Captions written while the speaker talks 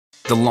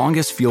The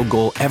longest field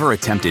goal ever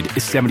attempted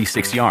is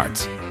 76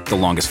 yards. The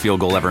longest field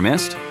goal ever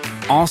missed?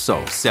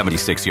 Also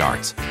 76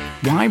 yards.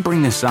 Why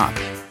bring this up?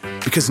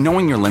 Because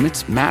knowing your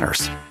limits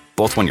matters,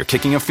 both when you're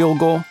kicking a field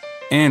goal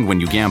and when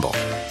you gamble.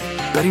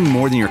 Betting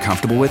more than you're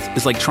comfortable with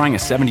is like trying a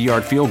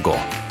 70-yard field goal.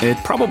 It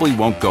probably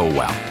won't go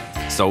well.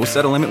 So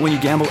set a limit when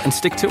you gamble and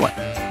stick to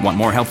it. Want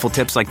more helpful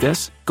tips like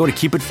this? Go to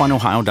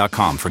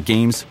keepitfunohio.com for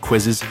games,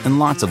 quizzes, and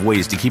lots of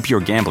ways to keep your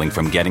gambling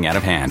from getting out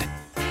of hand.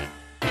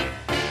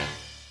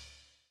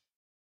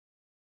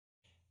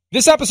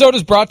 This episode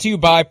is brought to you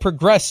by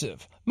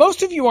Progressive.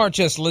 Most of you aren't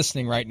just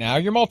listening right now,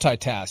 you're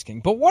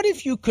multitasking. But what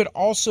if you could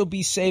also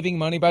be saving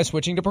money by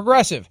switching to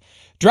Progressive?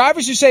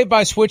 Drivers who save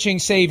by switching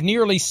save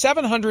nearly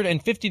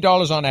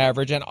 $750 on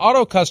average, and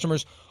auto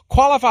customers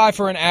qualify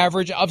for an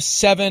average of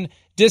 7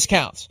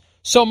 discounts.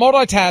 So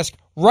multitask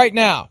right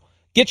now.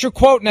 Get your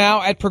quote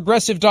now at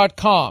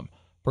Progressive.com.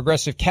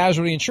 Progressive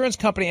Casualty Insurance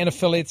Company and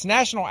affiliates,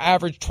 national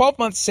average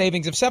 12-month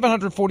savings of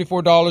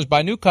 $744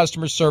 by new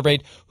customers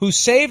surveyed who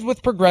saved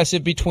with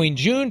Progressive between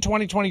June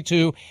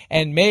 2022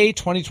 and May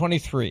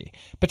 2023.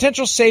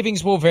 Potential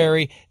savings will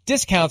vary.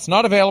 Discounts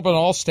not available in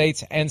all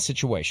states and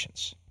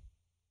situations.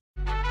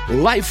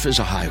 Life is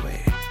a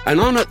highway, and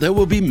on it there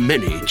will be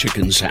many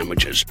chicken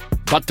sandwiches.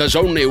 But there's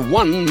only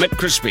one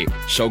McCrispy.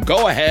 So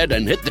go ahead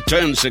and hit the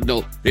turn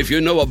signal if you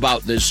know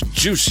about this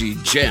juicy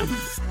gem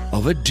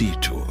of a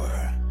detour.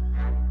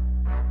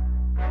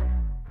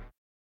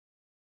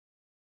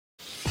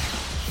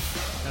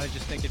 I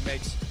just think it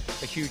makes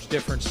a huge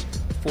difference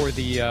for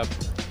the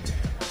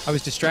I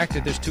was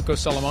distracted. There's Tuco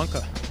Salamanca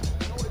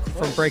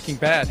from Breaking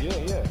Bad.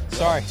 Yeah.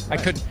 Sorry,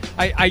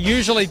 Right. I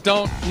usually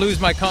don't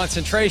lose my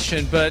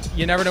concentration, but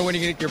you never know when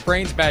you get your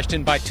brains bashed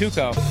in by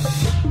Tuco.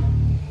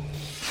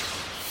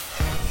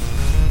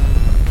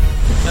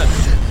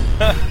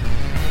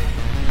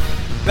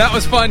 That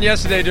was fun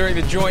yesterday during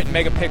the joint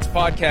Mega Picks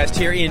podcast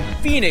here in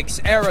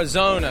Phoenix,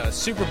 Arizona.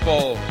 Super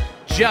Bowl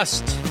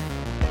just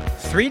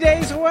 3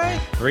 days away?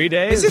 3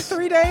 days. Is it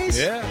 3 days?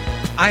 Yeah.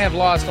 I have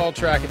lost all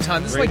track of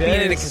time. This is 3 like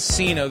being in a days.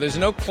 casino. There's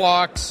no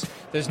clocks.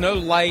 There's no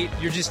light.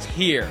 You're just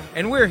here.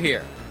 And we're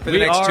here for the We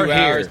next are 2 here.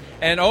 hours.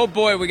 And oh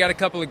boy, we got a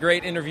couple of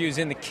great interviews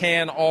in the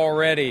can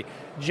already.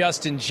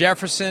 Justin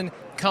Jefferson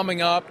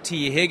coming up.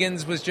 T.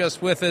 Higgins was just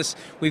with us.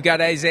 We've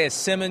got Isaiah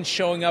Simmons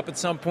showing up at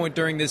some point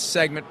during this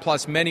segment,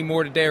 plus many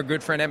more today. Our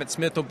good friend Emmett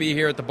Smith will be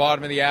here at the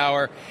bottom of the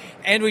hour.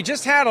 And we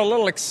just had a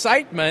little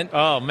excitement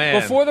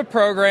before the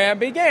program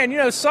began. You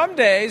know, some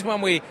days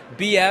when we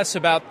BS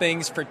about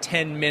things for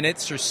 10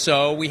 minutes or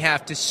so, we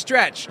have to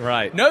stretch.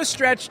 Right. No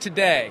stretch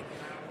today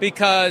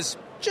because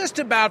just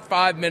about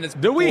 5 minutes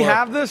Do we before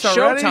have this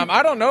already? showtime.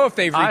 I don't know if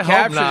they've I hope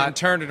recaptured it not, and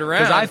turned it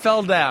around. because I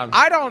fell down.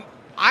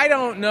 I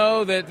don't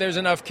know that there's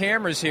enough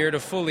cameras here to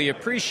fully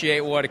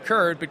appreciate what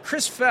occurred, but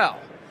Chris fell.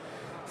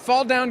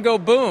 Fall down, go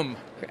boom.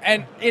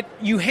 And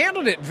you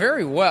handled it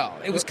very well.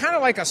 It was kind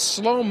of like a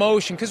slow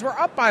motion, because we're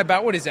up by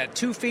about,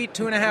 2 feet,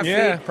 2.5 feet?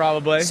 Yeah,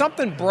 probably.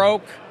 Something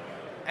broke,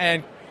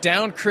 and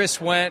down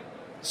Chris went,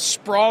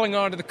 sprawling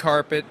onto the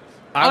carpet,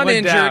 I went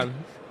uninjured. down.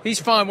 He's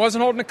fine.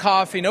 Wasn't holding a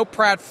coffee. No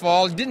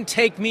pratfall. He didn't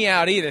take me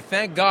out either.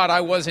 Thank God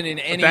I wasn't in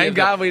any Thank of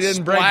God the we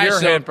didn't break splash your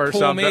zone, hip or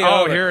pull something. me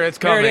Oh, over. here it's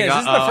There it coming. is. This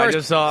is the Uh-oh, I first,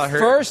 just saw her.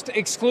 first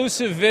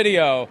exclusive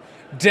video.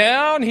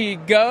 Down he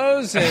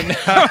goes, and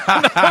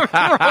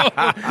I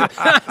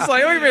was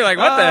like,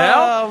 what the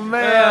hell? Oh,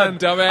 man.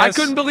 Dumbass. I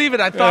couldn't believe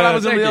it. I thought I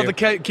was going to be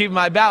thank able to keep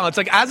my balance.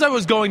 Like, as I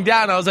was going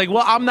down, I was like,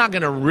 well, I'm not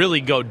going to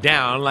really go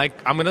down. Like,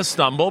 I'm going to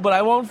stumble, but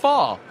I won't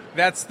fall.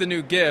 That's the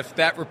new gift.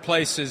 That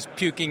replaces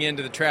puking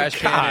into the trash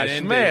can. Gosh,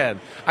 and man.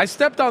 I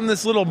stepped on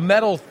this little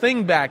metal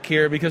thing back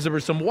here because there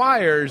were some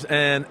wires,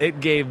 and it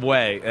gave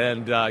way.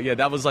 And,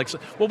 that was like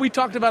what we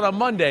talked about on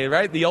Monday,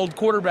 right? The old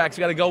quarterbacks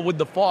got to go with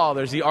the fall.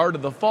 There's the art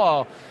of the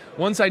fall.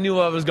 Once I knew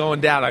I was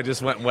going down, I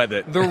just went with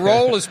it. The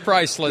roll is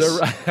priceless.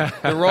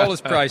 The roll is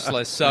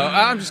priceless. So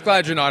I'm just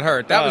glad you're not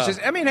hurt. That was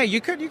just. I mean, hey,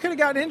 you could have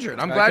gotten injured.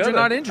 I'm glad you're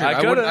not injured.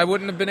 I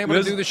wouldn't have been able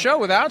to do the show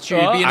without you.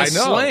 You'd be in a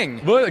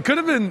sling. Well, it could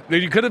have been.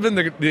 You could have been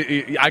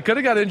I could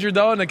have got injured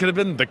though, and it could have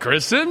been the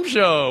Chris Sims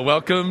show.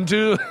 Welcome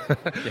to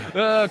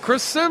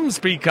Chris Sims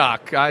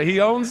Peacock.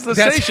 He owns the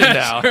station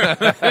now.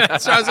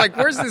 So I was like,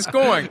 "Where's this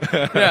going?"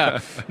 Yeah.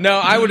 No,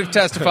 I would have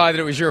testified that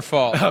it was your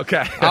fault.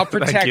 Okay. I'll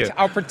Thank you.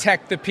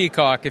 protect the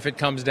Peacock if it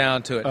comes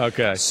down to it.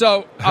 Okay.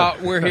 So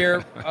we're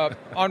here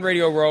on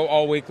Radio Row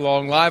all week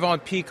long, live on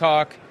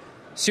Peacock,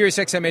 Sirius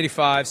XM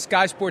 85,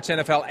 Sky Sports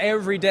NFL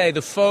every day.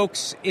 The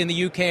folks in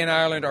the UK and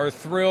Ireland are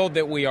thrilled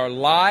that we are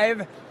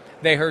live.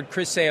 They heard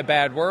Chris say a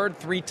bad word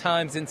 3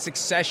 times in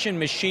succession,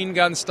 machine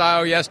gun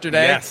style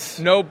yesterday. Yes.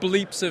 No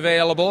bleeps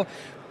available.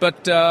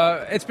 But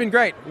it's been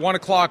great. 1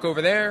 o'clock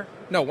over there.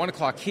 No, 1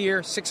 o'clock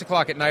here, 6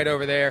 o'clock at night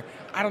over there.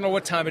 I don't know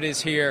what time it is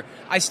here.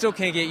 I still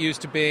can't get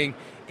used to being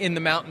in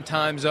the mountain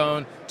time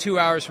zone, 2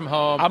 hours from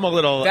home. I'm a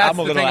little That's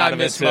the out thing I of it,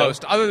 miss too.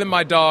 most. Other than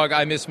my dog,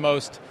 I miss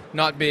most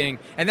not being.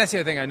 And that's the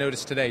other thing I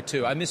noticed today,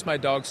 too. I miss my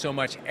dog so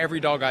much. Every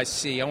dog I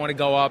see, I want to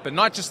go up and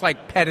not just,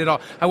 pet it all.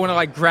 I want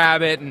to,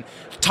 grab it and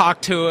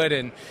talk to it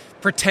and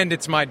pretend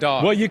it's my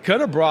dog. Well, you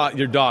could have brought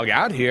your dog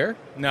out here.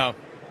 No.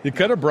 You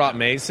could have brought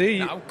Macy.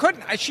 No,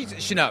 couldn't.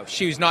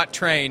 She was not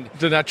trained.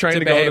 Did not train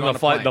to go to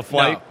the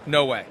flight.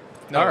 No way.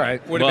 No All way.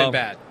 right. Would have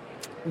been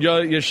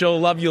bad. She'll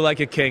love you like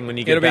a king when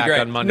you get It'll back be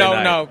great. on Monday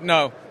night.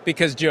 No,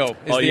 because Jill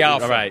is the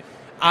alpha. Right.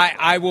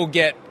 I will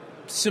get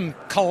some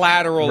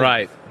collateral,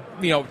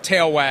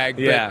 tail wag,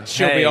 but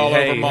she'll be all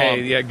over Mom.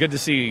 Hey, yeah, good to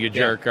see you, you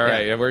jerk. All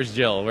right, where's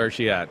Jill? Where's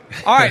she at?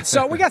 All right,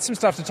 so we got some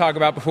stuff to talk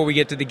about before we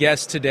get to the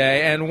guests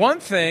today. And one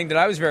thing that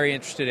I was very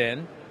interested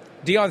in,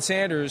 Deion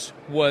Sanders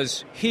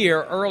was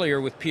here earlier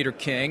with Peter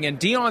King, and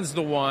Deion's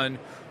the one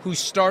who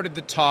started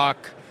the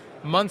talk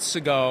months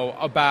ago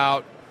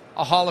about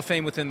a Hall of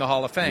Fame within the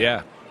Hall of Fame.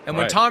 Yeah. And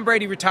when Tom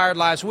Brady retired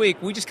last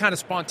week, we just kind of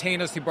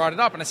spontaneously brought it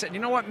up. And I said, you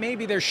know what,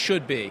 maybe there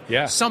should be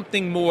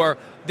something more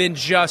than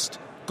just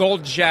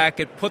gold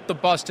jacket, put the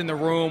bust in the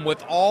room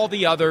with all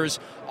the others.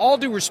 All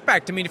due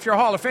respect. I mean, if you're a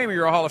Hall of Famer,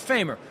 you're a Hall of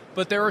Famer.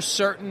 But there are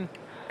certain,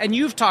 and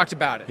you've talked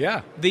about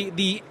it,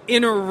 the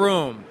inner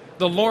room,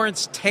 the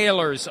Lawrence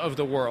Taylors of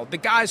the world, the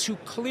guys who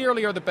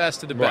clearly are the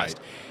best of the best.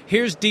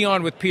 Here's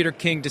Deion with Peter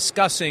King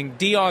discussing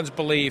Deion's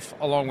belief,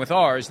 along with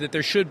ours, that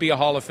there should be a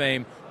Hall of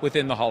Fame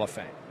within the Hall of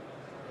Fame.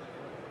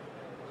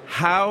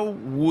 How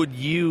would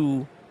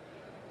you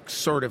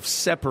sort of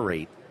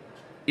separate,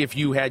 if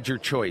you had your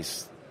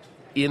choice,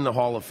 in the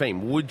Hall of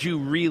Fame? Would you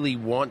really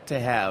want to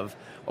have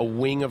a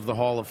wing of the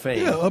Hall of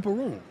Fame? Yeah, upper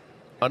room.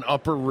 An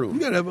upper room.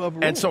 You got to have an upper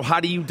room. And so how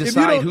do you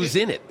decide who's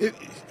in it?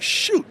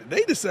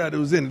 They decide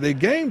who's in it. Their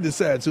game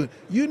decides who.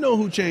 You know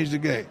who changed the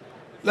game.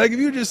 Like if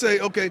you just say,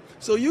 okay,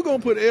 so you're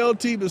going to put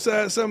LT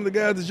beside some of the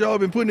guys that y'all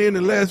been putting in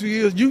the last few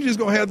years, you just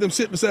going to have them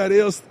sit beside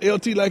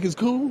LT like it's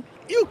cool?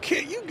 You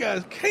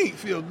guys can't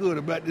feel good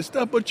about this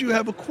stuff, but you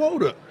have a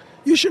quota.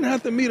 You shouldn't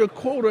have to meet a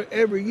quota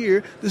every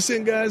year to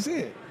send guys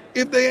in.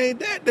 If they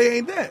ain't that, they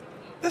ain't that.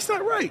 That's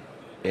not right.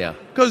 Yeah.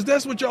 Because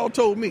that's what y'all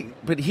told me.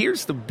 But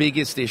here's the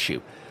biggest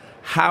issue.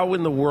 How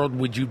in the world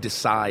would you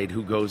decide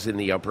who goes in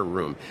the upper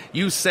room?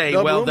 You say,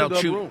 they'll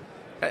choose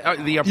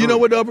the upper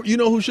room. You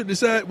know who should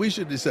decide? We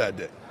should decide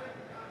that.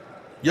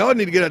 Y'all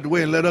need to get out the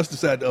way and let us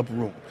decide the upper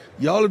room.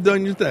 Y'all have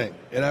done your thing,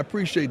 and I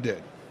appreciate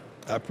that.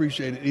 I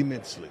appreciate it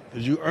immensely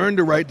because you earned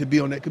the right to be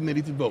on that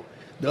committee to vote.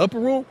 The upper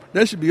room,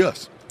 that should be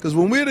us. Because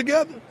when we're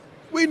together,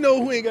 we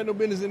know who ain't got no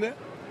business in that.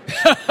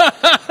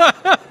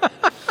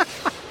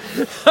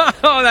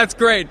 Oh, that's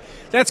great.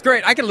 That's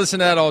great. I could listen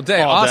to that all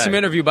day. Awesome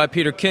interview by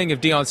Peter King of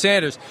Deion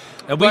Sanders.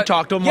 And we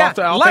talked to him out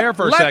there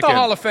for a second. Let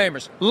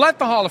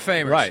the Hall of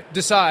Famers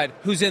decide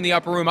who's in the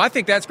upper room. I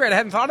think that's great. I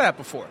hadn't thought of that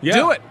before. Yeah.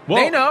 Do it.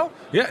 Well, they know.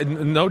 Yeah,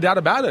 no doubt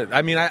about it.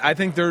 I mean, I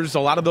think there's a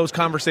lot of those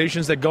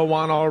conversations that go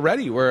on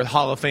already where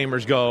Hall of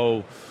Famers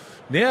go,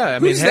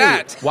 Who's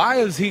that? Why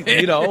is he,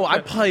 I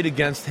played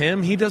against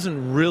him. He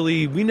doesn't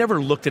really, we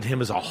never looked at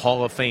him as a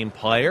Hall of Fame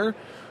player,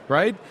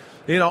 right?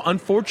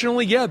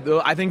 Unfortunately,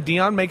 I think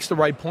Deion makes the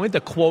right point.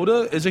 The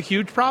quota is a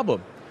huge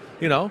problem.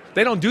 They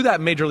don't do that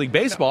in Major League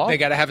Baseball. No, they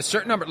got to have a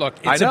certain number. Look,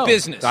 it's a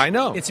business. I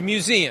know. It's a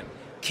museum.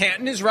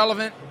 Canton is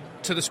relevant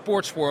to the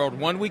sports world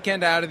one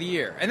weekend out of the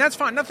year. And that's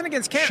fine. Nothing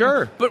against Canton.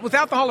 Sure. But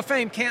without the Hall of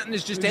Fame, Canton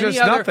is just any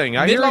other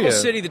mid-level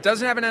city that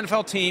doesn't have an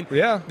NFL team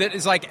that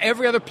is like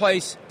every other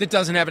place that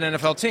doesn't have an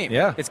NFL team.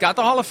 Yeah. It's got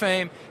the Hall of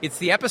Fame. It's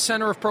the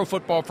epicenter of pro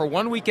football for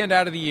one weekend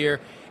out of the year.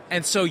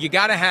 And so you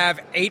got to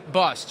have 8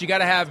 busts. You got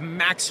to have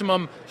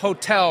maximum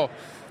hotel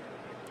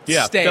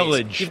stays.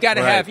 Village. You've got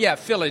to have,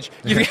 village.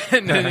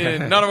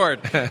 Not a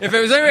word. If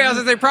it was anybody else,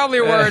 I'd say probably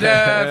a word,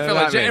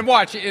 village. And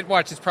watch,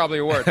 it's probably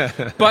a word.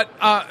 But,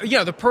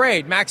 the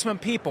parade, maximum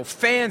people,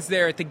 fans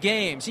there at the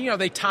games.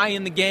 They tie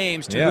in the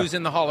games to who's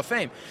in the Hall of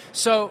Fame.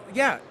 So,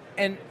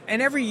 and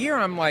every year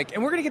I'm like,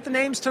 and we're going to get the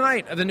names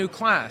tonight of the new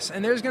class.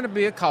 And there's going to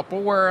be a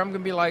couple where I'm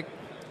going to be like,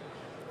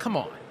 come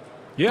on.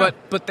 Yeah.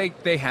 But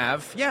they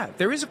have,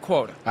 there is a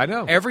quota. I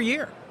know. Every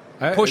year.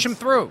 Push them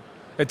through.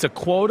 It's a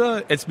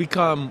quota. It's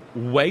become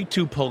way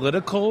too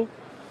political,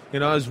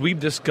 as we've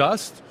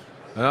discussed.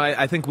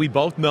 I think we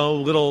both know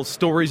little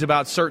stories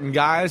about certain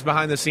guys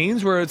behind the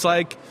scenes where it's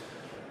like,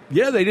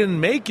 they didn't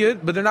make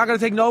it, but they're not going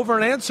to take no for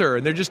an answer.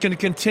 And they're just going to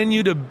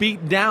continue to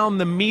beat down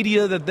the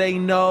media that they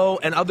know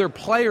and other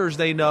players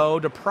they know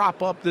to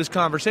prop up this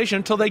conversation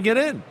until they get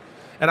in.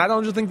 And I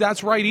don't just think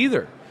that's right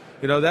either.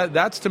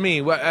 That's to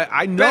me,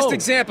 I know. Best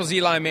example is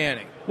Eli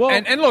Manning. Well,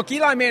 and look,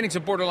 Eli Manning's a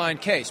borderline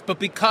case, but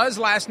because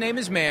last name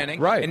is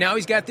Manning, and now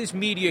he's got this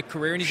media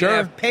career, and he's going to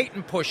have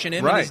Peyton pushing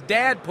him and his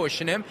dad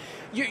pushing him,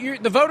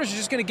 the voters are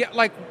just going to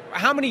get,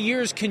 how many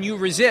years can you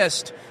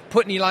resist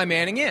putting Eli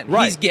Manning in?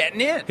 Right. He's getting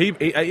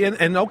in.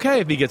 And okay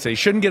if he gets it. He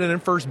shouldn't get it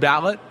in first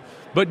ballot,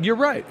 but you're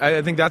right.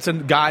 I think that's a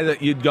guy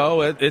that you'd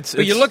go. But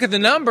you look at the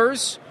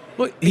numbers,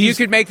 you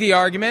could make the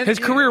argument. His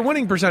career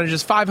winning percentage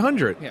is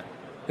 500.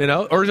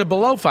 Yeah. Or is it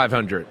below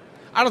 500?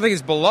 I don't think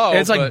it's below.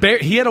 It's like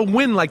he had to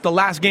win the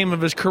last game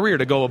of his career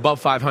to go above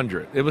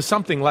 500. It was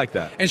something like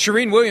that. And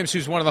Shereen Williams,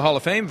 who's one of the Hall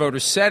of Fame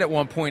voters, said at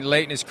one point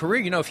late in his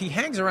career, if he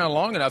hangs around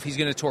long enough, he's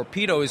going to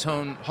torpedo his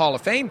own Hall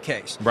of Fame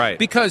case. Right.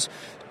 Because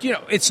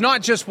it's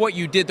not just what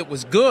you did that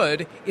was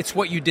good, it's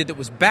what you did that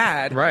was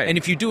bad. Right. And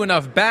if you do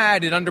enough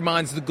bad, it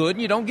undermines the good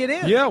and you don't get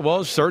in. Yeah,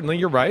 well, certainly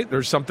you're right.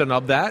 There's something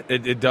of that.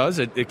 It does.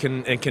 It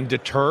can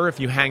deter if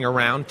you hang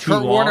around too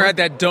long. Kurt Warner had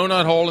that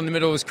donut hole in the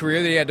middle of his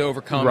career that he had to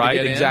overcome right, to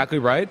get in. Exactly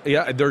right.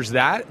 Yeah, there's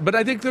that. But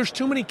I think there's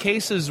too many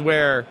cases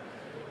where,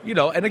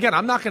 and again,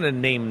 I'm not going to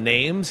name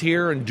names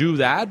here and do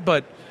that,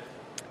 but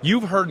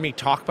you've heard me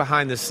talk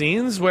behind the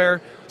scenes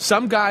where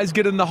some guys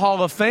get in the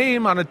Hall of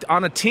Fame on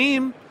a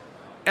team,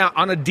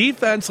 on a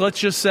defense, let's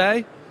just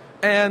say,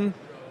 and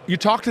you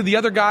talk to the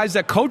other guys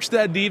that coach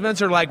that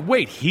defense are like,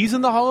 wait, he's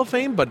in the Hall of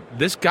Fame, but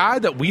this guy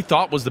that we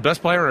thought was the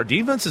best player on our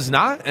defense is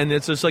not? And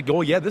it's just like,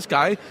 oh, yeah, this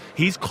guy,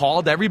 he's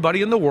called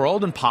everybody in the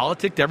world and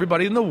politicked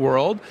everybody in the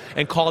world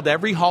and called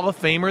every Hall of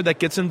Famer that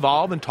gets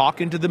involved and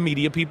talking to the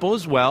media people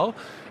as well.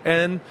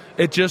 And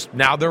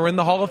now they're in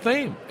the Hall of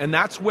Fame. And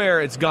that's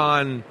where it's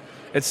gone,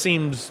 it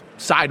seems,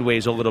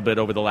 sideways a little bit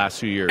over the last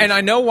few years. And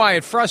I know why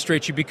it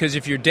frustrates you, because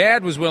if your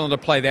dad was willing to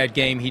play that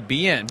game, he'd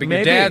be in. But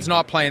your dad's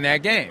not playing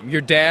that game.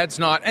 Your dad's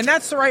not. And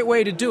that's the right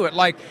way to do it.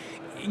 Like,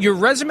 your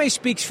resume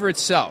speaks for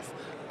itself.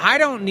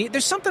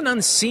 There's something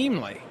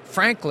unseemly,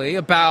 frankly,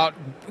 about,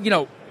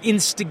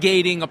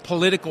 instigating a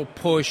political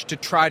push to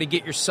try to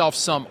get yourself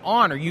some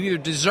honor. You either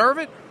deserve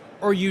it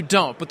or you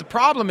don't. But the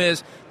problem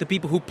is the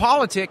people who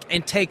politic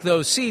and take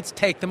those seats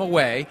take them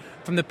away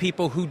from the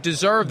people who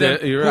deserve them,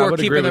 who are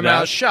keeping their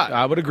mouths shut.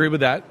 I would agree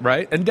with that,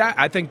 right? And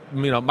I think,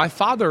 my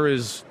father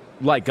is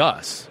like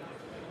us.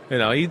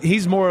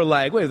 He's more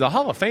like, wait, the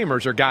Hall of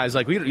Famers are guys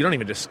like you don't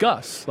even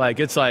discuss. Like,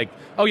 it's like,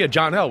 oh, yeah,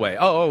 John Elway.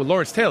 Oh,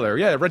 Lawrence Taylor.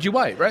 Yeah, Reggie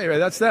White. Right,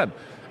 that's them.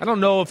 I don't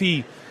know if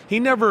he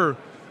never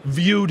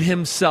viewed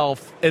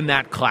himself in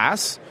that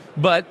class.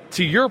 But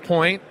to your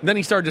point, then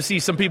he started to see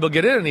some people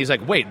get in, and he's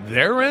like, wait,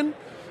 they're in?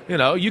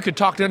 You could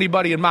talk to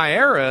anybody in my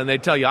era, and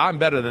they'd tell you I'm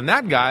better than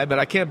that guy, but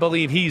I can't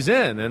believe he's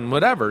in, and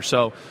whatever.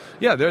 So,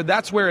 yeah,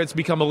 that's where it's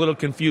become a little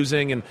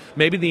confusing, and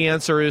maybe the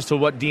answer is to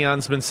what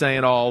Deion's been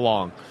saying all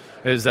along,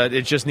 is that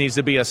it just needs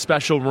to be a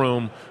special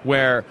room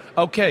where,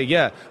 okay,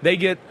 yeah, they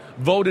get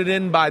voted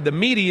in by the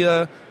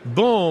media,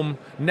 boom,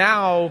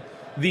 now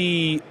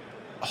the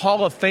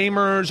Hall of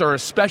Famers or a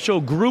special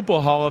group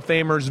of Hall of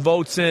Famers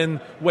votes in,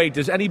 wait,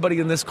 does anybody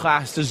in this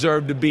class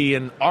deserve to be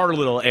in our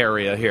little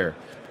area here?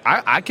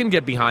 I can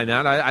get behind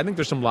that. I think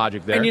there's some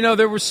logic there. And,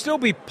 there will still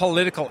be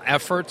political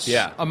efforts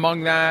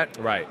among that.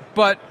 Right.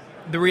 But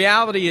the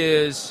reality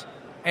is,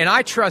 and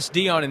I trust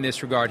Deion in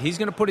this regard, he's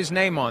going to put his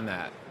name on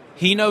that.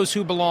 He knows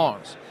who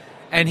belongs.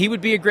 And he would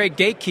be a great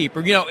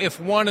gatekeeper. If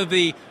one of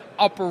the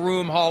upper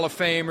room Hall of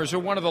Famers or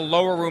one of the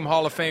lower room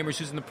Hall of Famers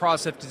who's in the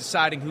process of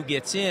deciding who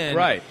gets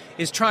in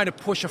is trying to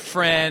push a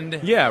friend.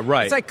 Yeah,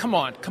 right. It's like, come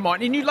on.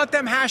 And you let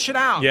them hash it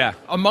out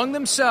among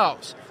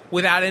themselves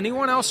without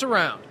anyone else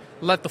around.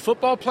 Let the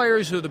football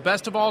players who are the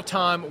best of all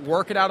time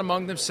work it out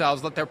among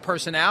themselves. Let their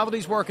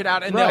personalities work it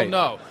out, and they'll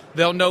know.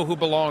 They'll know who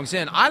belongs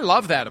in. I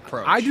love that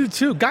approach. I do,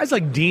 too. Guys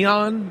like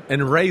Deion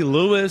and Ray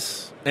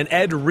Lewis and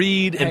Ed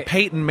Reed and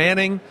Peyton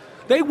Manning,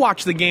 they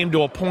watch the game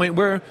to a point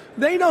where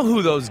they know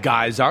who those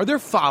guys are. They're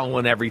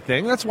following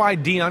everything. That's why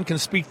Deion can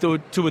speak to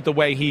it the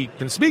way he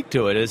can speak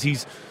to it, is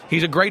he's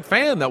a great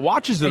fan that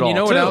watches it all, you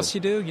know too. What else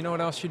you do? You know what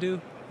else you do?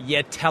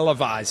 You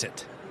televise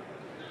it.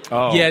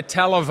 Oh. You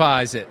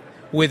televise it.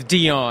 With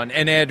Deion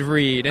and Ed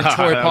Reed and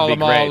Troy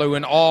Polamalu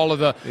and all of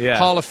the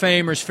Hall of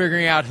Famers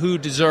figuring out who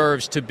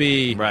deserves to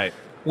be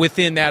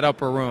within that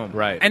upper room.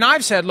 Right. And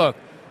I've said, look,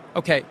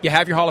 okay, you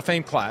have your Hall of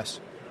Fame class.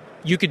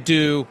 You could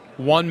do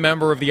one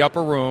member of the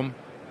upper room.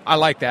 I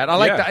like that. I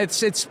like that.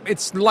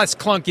 It's less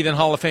clunky than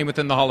Hall of Fame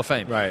within the Hall of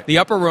Fame. Right. The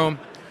upper room,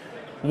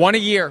 one a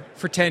year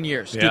for 10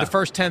 years. Do the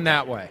first 10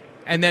 that way.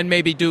 And then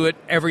maybe do it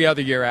every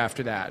other year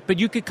after that. But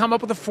you could come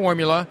up with a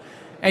formula,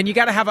 and you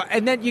got to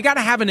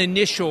have an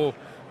initial,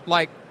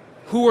 like,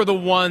 who are the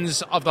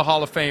ones of the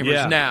Hall of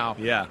Famers now?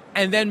 Yeah.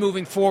 And then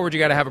moving forward, you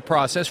got to have a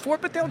process for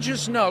it, but they'll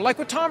just know. Like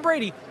with Tom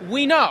Brady,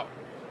 we know.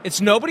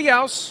 It's nobody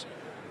else.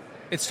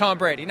 It's Tom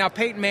Brady. Now,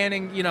 Peyton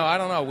Manning, I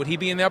don't know. Would he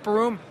be in the upper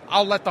room?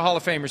 I'll let the Hall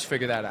of Famers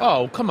figure that out.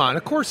 Oh, come on.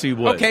 Of course he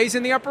would. Okay, he's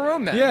in the upper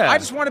room then. Yeah. I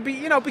just want to be,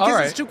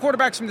 because it's two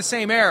quarterbacks from the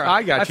same era.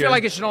 I got you. I feel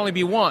like it should only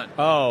be one.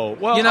 Oh,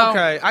 well,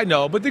 okay. I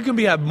know. But there can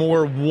have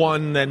more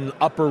one than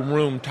upper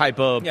room type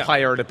of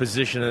player at a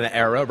position in the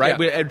era, right?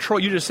 Yeah. And Troy,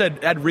 you just said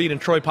Ed Reed and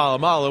Troy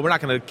Polamalu. We're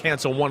not going to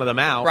cancel one of them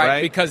out,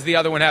 right? Because the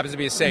other one happens to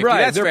be a safety.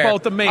 Right. That's They're fair.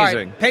 both amazing. All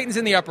right, Peyton's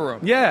in the upper room.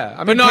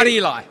 Yeah. But not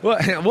Eli.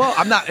 Well,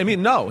 I'm not.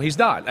 No, he's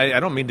not. I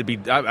don't mean to be.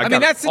 I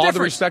mean, that's the all difference.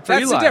 the respect for Eli.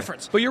 That's the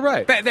difference. But you're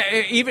right.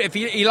 Even if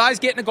Eli's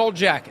getting a gold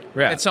jacket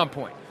at some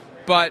point,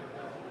 but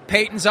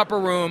Peyton's upper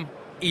room,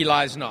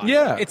 Eli's not.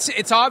 Yeah,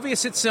 it's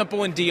obvious, it's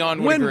simple, and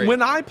Deion would agree.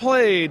 When I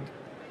played,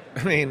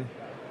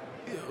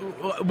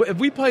 if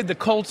we played the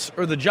Colts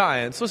or the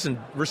Giants, listen,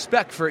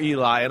 respect for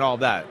Eli and all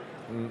that,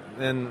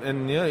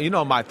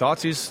 and my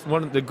thoughts. He's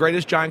one of the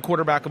greatest Giant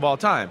quarterback of all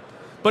time,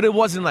 but it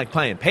wasn't like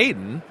playing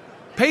Peyton.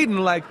 Peyton,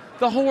 like,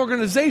 the whole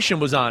organization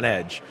was on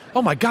edge.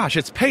 Oh, my gosh,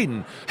 it's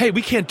Peyton. Hey,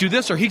 we can't do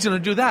this or he's going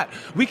to do that.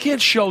 We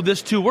can't show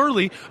this too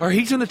early or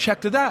he's going to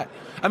check to that.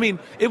 I mean,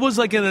 it was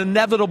like an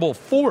inevitable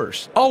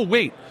force. Oh,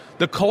 wait,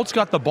 the Colts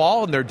got the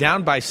ball and they're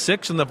down by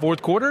 6 in the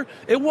fourth quarter.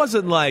 It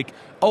wasn't like,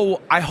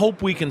 oh, I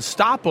hope we can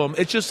stop them.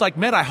 It's just like,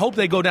 man, I hope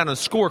they go down and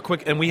score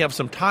quick and we have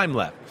some time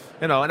left.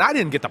 And I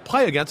didn't get to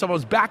play against him. I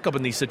was backup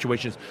in these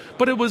situations.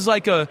 But it was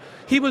like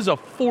he was a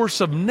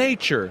force of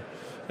nature.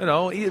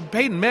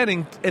 Peyton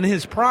Manning in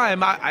his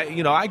prime,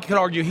 I could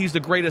argue he's the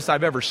greatest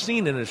I've ever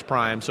seen in his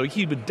prime. So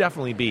he would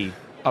definitely be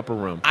upper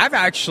room. I've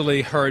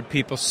actually heard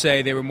people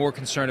say they were more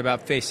concerned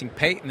about facing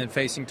Peyton than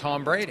facing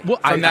Tom Brady. Well,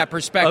 from that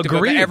perspective,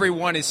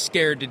 everyone is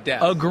scared to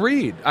death.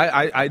 Agreed.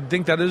 I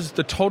think that is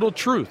the total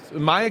truth.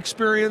 My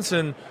experience,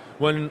 and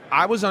when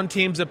I was on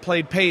teams that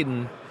played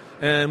Peyton,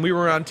 and we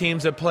were on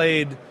teams that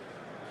played,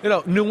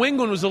 New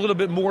England was a little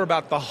bit more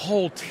about the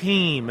whole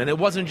team, and it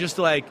wasn't just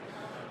like,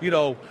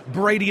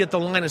 Brady at the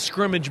line of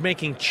scrimmage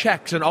making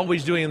checks and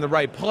always doing the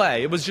right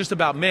play. It was just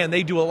about, man,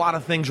 they do a lot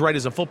of things right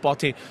as a football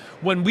team.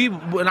 When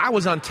I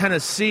was on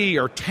Tennessee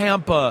or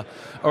Tampa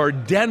or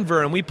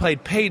Denver and we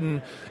played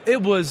Peyton,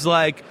 it was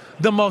like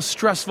the most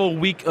stressful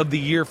week of the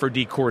year for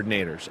D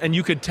coordinators. And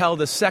you could tell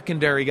the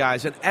secondary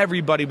guys and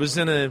everybody was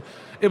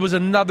it was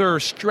another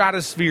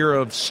stratosphere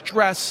of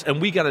stress,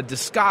 and we got to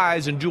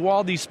disguise and do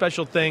all these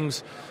special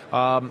things,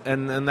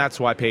 and that's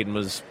why Peyton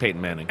was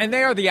Peyton Manning. And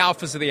they are the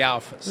alphas of the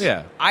alphas.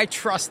 Yeah. I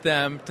trust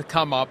them to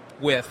come up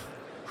with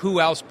who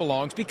else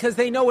belongs because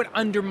they know it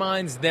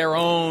undermines their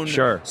own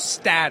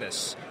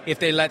status if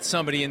they let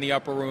somebody in the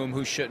upper room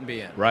who shouldn't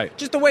be in. Right.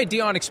 Just the way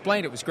Dion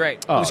explained it was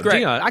great. Oh, it was great.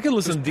 Dion. I could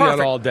listen to Dion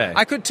all day.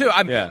 I could too.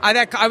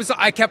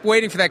 I kept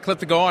waiting for that clip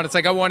to go on. It's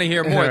like, I want to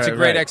hear more. It's a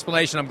great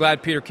explanation. I'm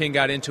glad Peter King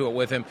got into it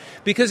with him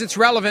because it's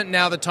relevant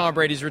now that Tom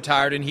Brady's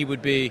retired and he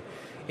would be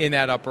in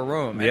that upper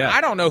room. And I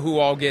don't know who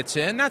all gets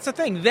in. That's the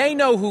thing. They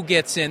know who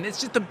gets in.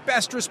 It's just the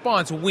best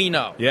response. We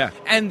know. Yeah.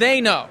 And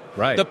they know.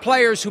 Right. The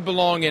players who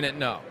belong in it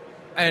know.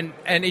 And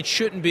it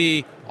shouldn't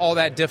be all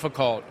that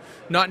difficult.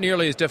 Not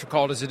nearly as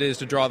difficult as it is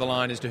to draw the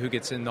line as to who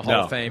gets in the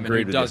Hall of Fame and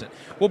who doesn't.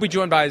 We'll be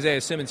joined by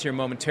Isaiah Simmons here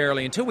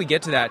momentarily. Until we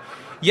get to that,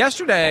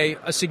 yesterday,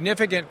 a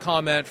significant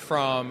comment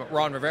from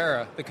Ron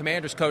Rivera, the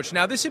Commanders coach.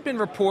 Now, this had been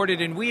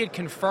reported, and we had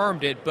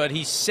confirmed it, but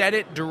he said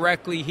it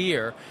directly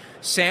here.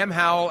 Sam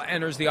Howell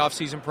enters the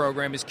offseason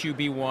program as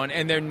QB1,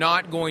 and they're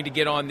not going to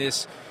get on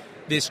this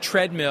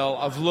treadmill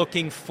of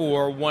looking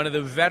for one of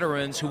the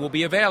veterans who will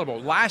be available.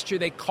 Last year,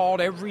 they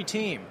called every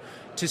team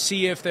to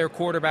see if their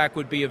quarterback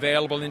would be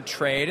available in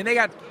trade, and they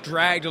got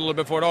dragged a little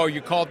bit for it. Oh,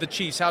 you called the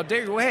Chiefs. How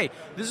dare you? Well, hey,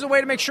 this is a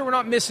way to make sure we're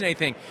not missing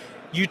anything.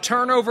 You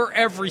turn over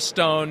every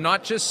stone,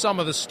 not just some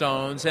of the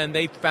stones, and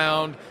they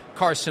found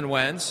Carson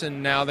Wentz,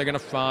 and now they're going to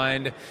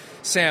find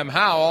Sam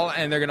Howell,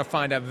 and they're going to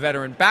find a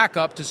veteran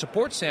backup to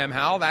support Sam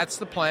Howell. That's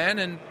the plan,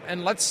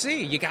 and let's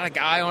see. You got a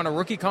guy on a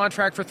rookie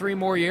contract for 3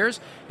 more years,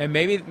 and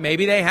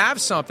maybe they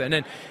have something.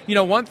 And,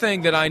 one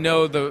thing that I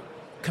know the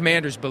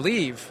Commanders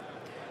believe,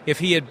 if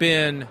he had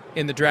been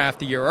in the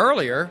draft a year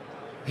earlier,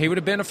 he would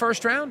have been a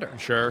first-rounder.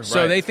 Sure.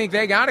 So they think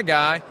they got a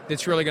guy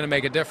that's really going to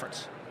make a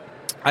difference.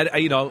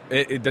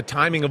 The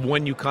timing of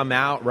when you come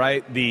out,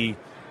 right? The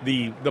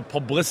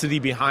publicity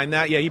behind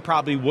that, he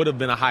probably would have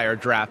been a higher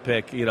draft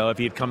pick, if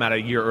he had come out a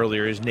year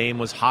earlier. His name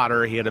was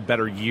hotter. He had a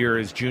better year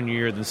his junior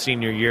year than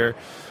senior year.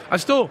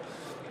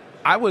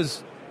 I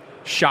was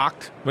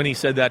shocked when he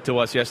said that to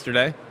us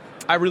yesterday.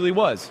 I really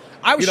was.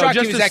 I was shocked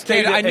he was that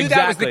kid. I knew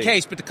that was the Exactly.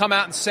 case, but to come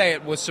out and say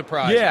it was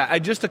surprising. Yeah,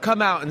 just to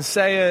come out and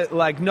say it,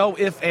 like, no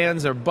ifs,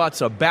 ands, or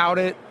buts about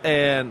it.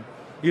 And,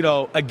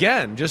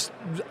 again,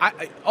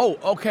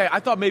 okay, I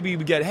thought maybe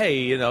we'd get,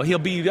 he'll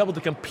be able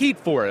to compete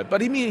for it.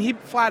 But he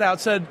flat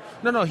out said,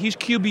 no, he's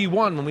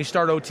QB1 when we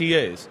start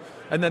OTAs.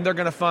 And then they're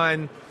going to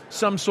find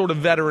some sort of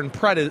veteran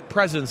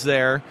presence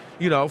there,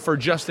 for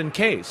just in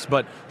case.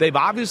 But they've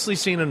obviously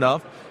seen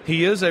enough.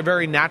 He is a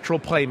very natural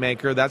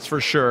playmaker, that's for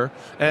sure.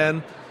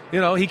 And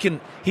he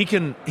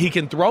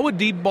can throw a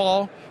deep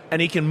ball,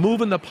 and he can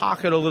move in the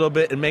pocket a little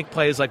bit and make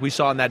plays like we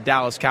saw in that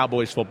Dallas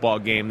Cowboys football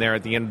game there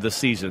at the end of the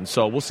season.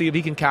 So we'll see if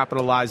he can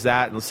capitalize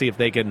that, and we'll see if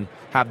they can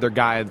have their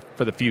guy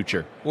for the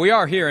future. We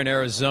are here in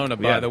Arizona,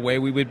 by the way.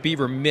 We would be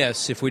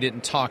remiss if we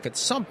didn't talk at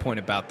some point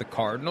about the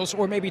Cardinals,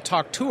 or maybe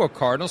talk to a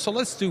Cardinal. So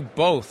let's do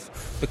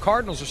both. The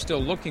Cardinals are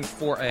still looking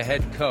for a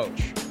head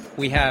coach.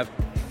 We have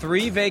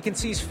 3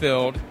 vacancies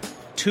filled.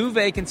 2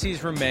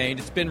 vacancies remained.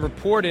 It's been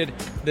reported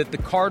that the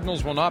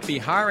Cardinals will not be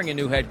hiring a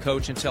new head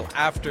coach until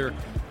after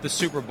the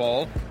Super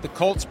Bowl. The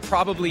Colts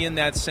probably in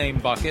that same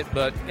bucket,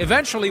 but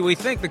eventually we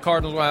think the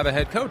Cardinals will have a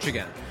head coach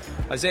again.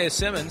 Isaiah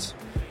Simmons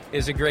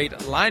is a great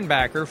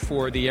linebacker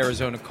for the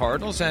Arizona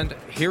Cardinals, and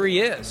here he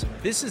is.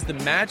 This is the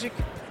magic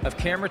of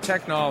camera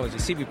technology.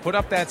 See, we put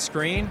up that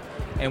screen,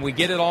 and we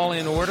get it all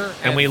in order.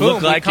 And we boom,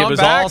 look like it come was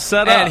back, all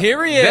set up. And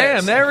here he is.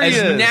 Damn, there he as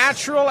is.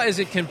 natural as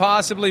it can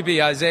possibly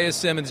be. Isaiah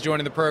Simmons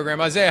joining the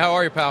program. Isaiah, how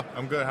are you, pal?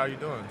 I'm good. How you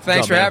doing?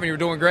 Thanks for man? having me. You're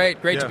doing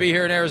great. Great to Yeah. be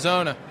here in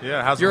Arizona.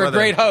 Yeah, how's You're the weather?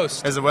 a great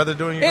host. Is the weather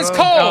doing you It's good?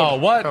 cold. Oh,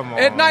 what? Come on.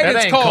 At night It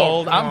it's ain't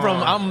cold.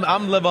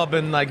 I'm live up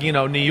in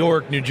New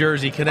York, New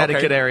Jersey,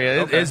 Connecticut Okay.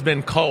 area. Okay. It's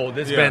been cold.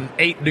 It's Yeah. been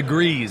 8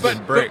 degrees.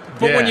 But break.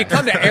 when Yeah. you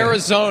come to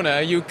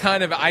Arizona, you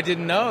I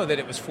didn't know that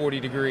it was 40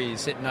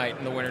 degrees at night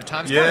in the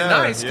wintertime. It's kind of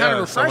nice, kind of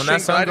refreshing. So when that but I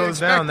sun didn't goes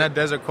expect down, it. that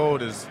desert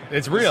cold is.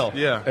 It's real.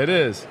 Yeah. It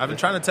is. I've been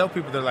trying to tell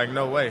people, they're like,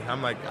 no way.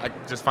 I'm like,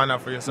 just find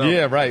out for yourself.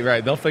 Yeah,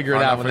 right. They'll figure it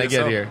Find out when for they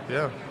get yourself. here.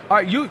 Yeah. All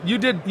right, you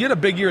had a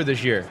big year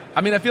this year.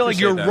 I mean, I feel like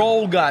Appreciate your that.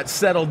 role got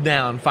settled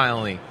down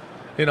finally.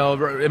 You know,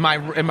 am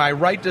I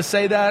right to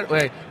say that?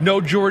 Like, no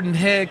Jordan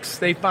Hicks.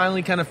 They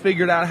finally kind of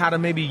figured out how to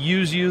maybe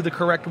use you the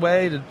correct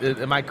way.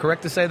 Am I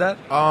correct to say that?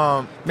 Maybe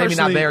not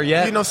Personally, there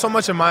yet. You know, so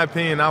much in my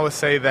opinion, I would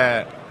say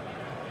that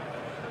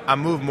I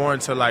moved more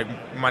into like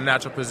my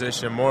natural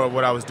position, more of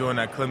what I was doing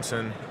at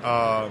Clemson.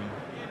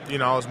 You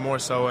know, I was more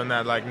so in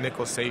that like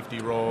nickel safety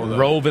role,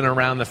 Roving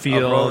around the of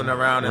field, rolling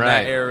around in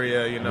Right. that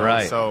area. You know,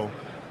 Right. so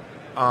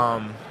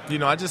you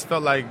know, I just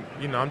felt like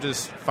I'm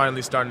just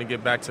finally starting to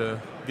get back to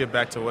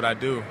what I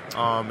do,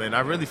 and I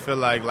really feel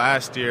like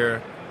last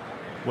year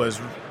was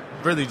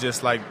really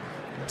just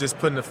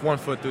putting the one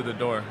foot through the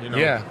door. You know,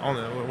 Yeah.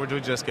 we're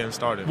just getting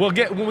started. Well,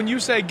 when you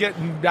say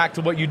getting back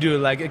to what you do,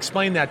 like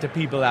explain that to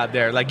people out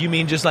there. Like you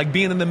mean just like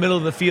being in the middle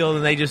of the field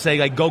and they just say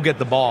like go get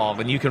the ball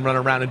and you can run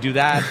around and do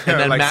that. And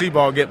then like see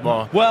ball, get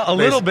ball. Well, a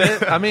little Basically.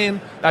 bit. I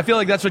mean, I feel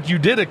like that's what you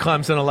did at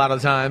Clemson a lot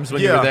of times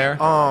when you were there.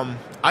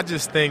 I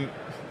just think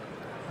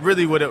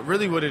really what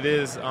it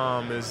is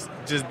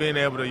just being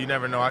able to. You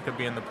never know. I could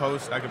be in the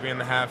post. I could be in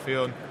the half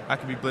field. I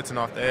could be blitzing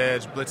off the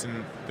edge,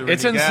 blitzing through.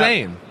 It's any gap.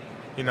 insane.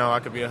 You know, I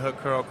could be a hook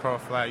curl, curl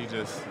flat. You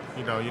just,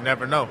 you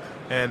never know.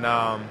 And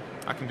I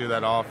can do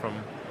that all from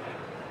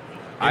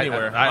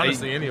anywhere.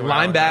 Honestly, anywhere.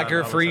 Linebacker, I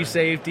would free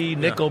say. safety,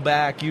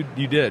 nickelback. You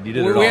did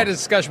it We all. had a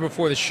discussion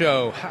before the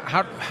show.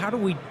 How do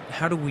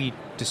we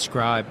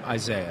describe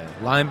Isaiah?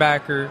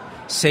 Linebacker,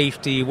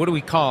 safety. What do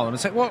we call him?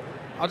 It's like, well,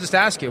 I'll just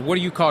ask you. What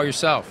do you call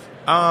yourself?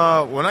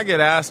 When I get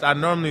asked, I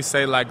normally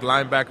say like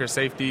linebacker,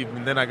 safety,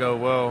 and then I go,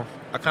 well,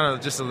 I kind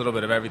of just a little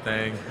bit of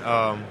everything.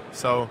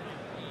 So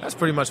that's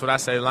pretty much what I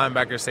say: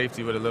 linebacker,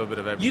 safety, with a little bit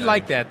of everything. You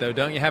like that though,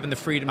 don't you? Having the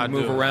freedom to I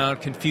move do.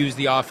 around, confuse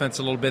the offense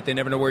a little bit. They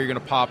never know where you're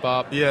going to pop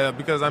up. Yeah,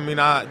 because I mean,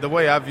 the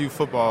way I view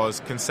football is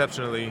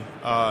conceptually,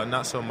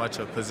 not so much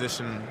a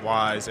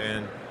position-wise,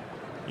 and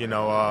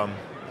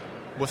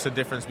what's the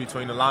difference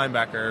between a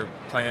linebacker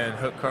playing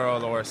hook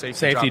curl or a safety?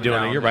 Safety dropping doing it,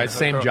 down you're right, and hook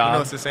same curl?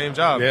 job. It's the same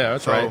job. Yeah,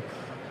 that's right.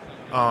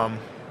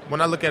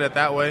 When I look at it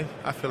that way,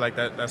 I feel like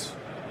that's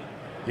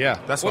Yeah.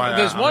 why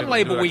There's I'm one able to do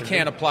label what I we can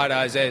can't do. apply to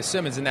Isaiah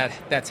Simmons, and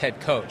that's head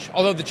coach.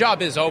 Although the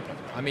job is open.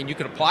 I mean, you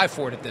could apply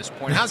for it at this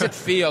point. How's it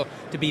feel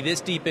to be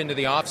this deep into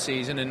the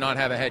offseason and not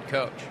have a head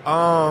coach?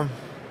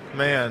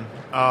 Man,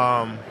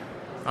 I'm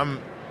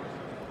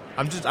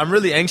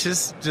really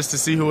anxious just to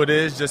see who it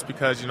is, just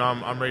because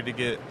I'm ready to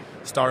get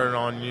started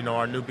on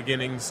our new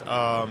beginnings,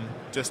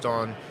 just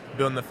on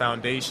building the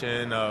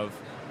foundation of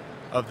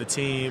the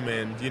team,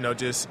 and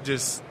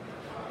just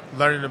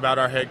learning about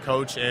our head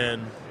coach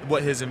and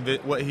what he's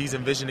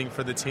envisioning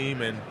for the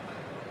team, and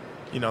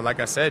like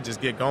I said, just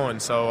get going.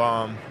 So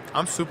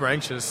I'm super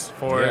anxious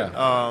for it.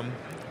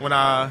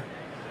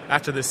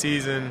 After the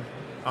season,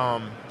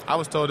 I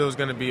was told it was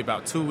going to be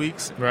about 2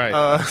 weeks. Right.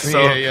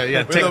 So Yeah.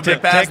 we're a little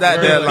bit past that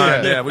Right.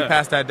 deadline. Yeah. Yeah, we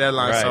passed that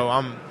deadline. Right.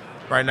 So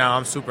right now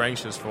I'm super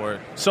anxious for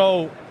it.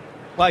 So,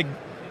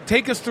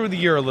 take us through the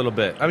year a little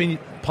bit. I mean,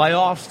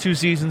 playoffs 2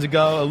 seasons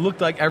ago, it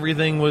looked like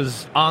everything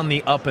was on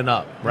the up and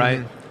up, right?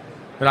 Mm-hmm.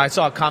 And I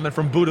saw a comment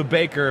from Buda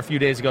Baker a few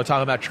days ago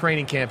talking about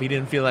training camp. He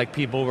didn't feel like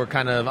people were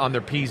kind of on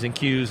their P's and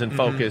Q's and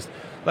focused.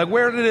 Like,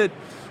 where did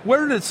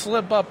it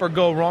slip up or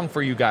go wrong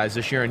for you guys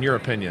this year, in your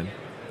opinion?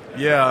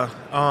 Yeah,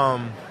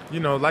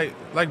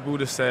 like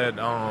Buddha said,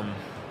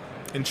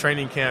 in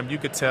training camp, you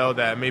could tell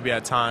that maybe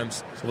at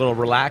times It's a little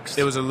relaxed.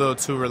 it was a little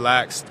too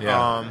relaxed.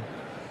 Yeah.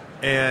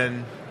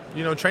 And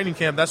training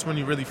camp, that's when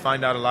you really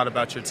find out a lot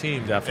about your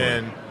team.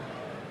 Definitely. And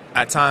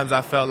at times,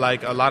 I felt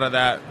like a lot of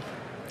that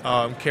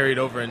carried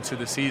over into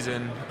the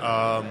season.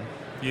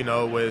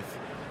 With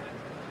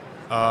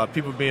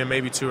people being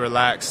maybe too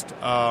relaxed,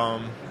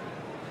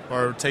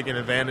 or taking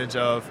advantage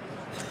of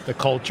the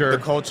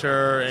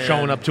culture. and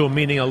Showing up to a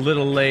meeting a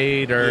little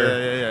late,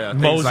 or Yeah.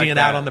 Things moseying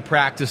like out that. on the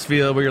practice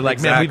field where you're like,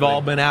 man, we've Exactly.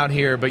 all been out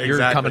here, but you're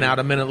Exactly. coming out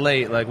a minute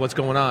late. Like, what's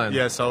going on?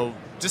 Yeah, so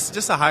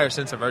just a higher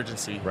sense of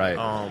urgency. Right.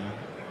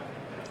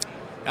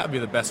 That'd be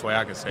the best way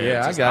I could say it.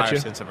 Yeah, I Just got a higher you.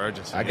 sense of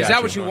urgency. I Is got that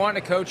you. what you want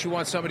in a coach? You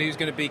want somebody who's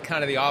going to be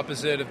kind of the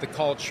opposite of the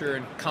culture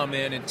and come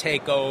in and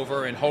take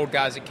over and hold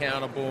guys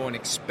accountable and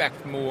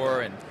expect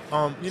more? And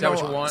is that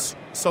what you want?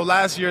 So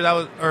last year,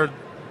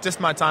 just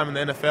my time in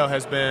the NFL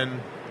has been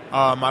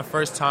my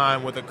first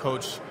time with a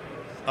coach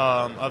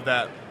of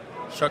that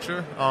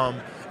structure.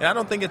 And I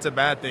don't think it's a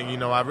bad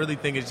thing. I really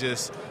think it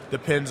just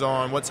depends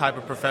on what type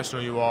of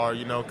professional you are.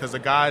 Because the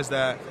guys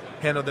that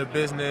handle their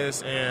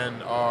business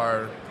and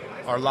are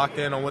locked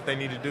in on what they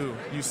need to do.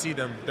 You see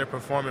them; they're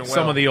performing well.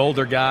 Some of the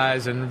older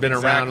guys and been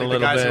around a little bit.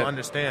 The guys who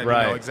understand,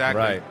 right?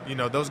 Exactly.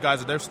 Right. Those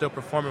guys, they're still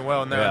performing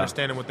well and they're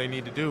understanding what they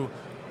need to do.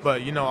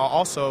 But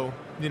also,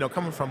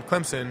 coming from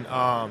Clemson,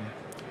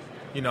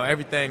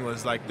 everything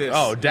was like this.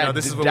 Oh,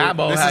 this is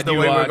Dabo this had is the you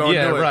way we're on. going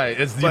to do it. Right.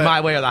 It's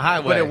my way or the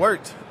highway. But it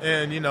worked,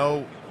 and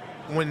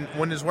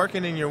when it's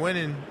working and you're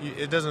winning,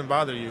 it doesn't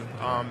bother you,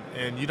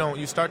 and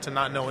you start to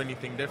not know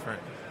anything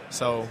different.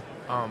 So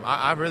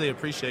I really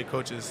appreciate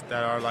coaches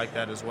that are like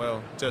that as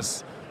well.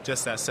 Just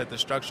that set the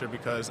structure,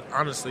 because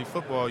honestly,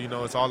 football,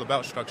 it's all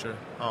about structure,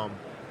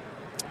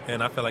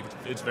 and I feel like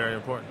it's very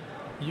important.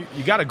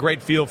 You got a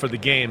great feel for the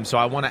game, so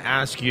I want to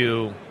ask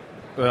you,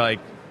 I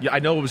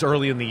know it was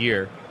early in the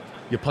year.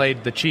 You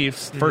played the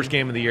Chiefs, first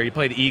game of the year. You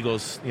played the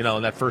Eagles, in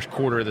that first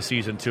quarter of the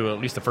season, to at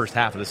least the first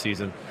half of the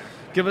season.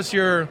 Give us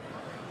your,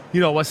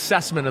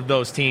 assessment of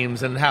those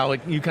teams and how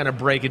you kind of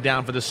break it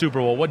down for the Super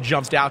Bowl. What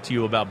jumped out to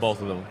you about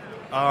both of them?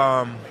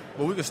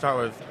 Well, we could start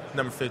with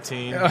number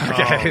 15.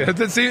 Okay.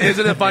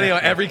 Isn't it funny how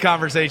every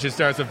conversation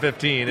starts with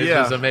 15? It's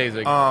just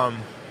amazing.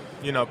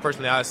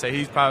 Personally, I would say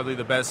he's probably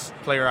the best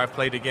player I've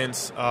played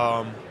against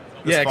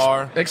this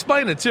far.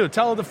 Explain it, too.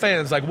 Tell the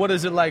fans, what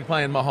is it like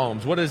playing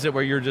Mahomes? What is it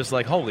where you're just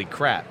like, holy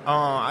crap?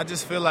 I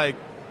just feel like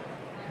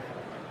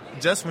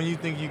just when you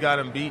think you got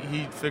him beat,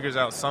 he figures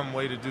out some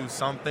way to do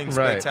something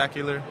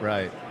spectacular.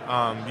 Right.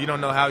 You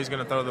don't know how he's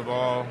going to throw the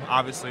ball.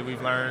 Obviously,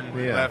 we've learned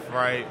left,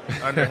 right,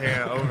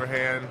 underhand,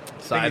 overhand.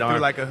 Sidearm.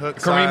 Like a hook.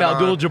 Kareem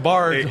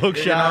Abdul-Jabbar hook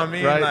shot. You know what I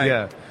mean?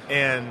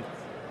 Right,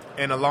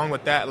 And along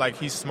with that,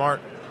 he's smart,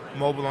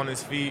 mobile on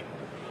his feet,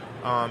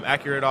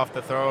 accurate off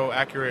the throw,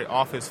 accurate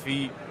off his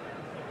feet.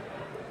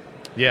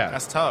 Yeah.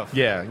 That's tough.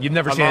 Yeah. You've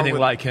never seen anything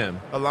like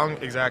him. Along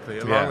with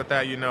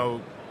that,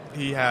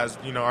 he has,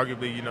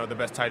 arguably, the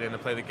best tight end to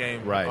play the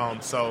game.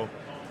 Right. So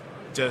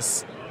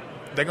just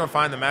they're going to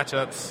find the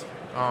matchups.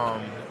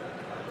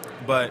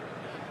 But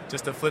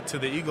just to flip to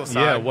the Eagles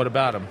side. Yeah, what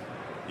about them?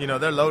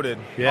 They're loaded.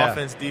 Yeah.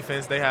 Offense,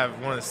 defense, they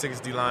have one of the 6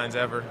 D-lines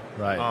ever.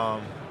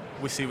 Right.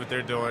 We see what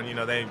they're doing.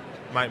 They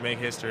might make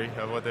history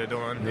of what they're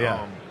doing.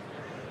 Yeah.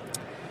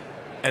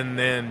 And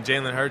then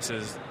Jalen Hurts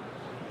is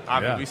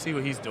we see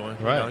what he's doing.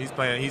 Right. He's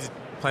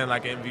playing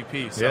like an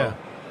MVP. So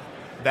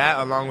that,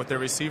 along with their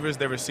receivers,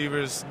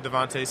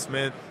 Devontae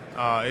Smith,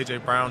 A.J.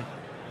 Brown,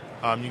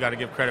 you got to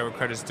give credit where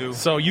credit's due.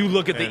 So you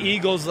look at the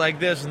Eagles like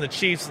this and the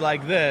Chiefs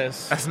like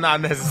this. That's not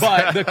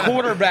necessary. But the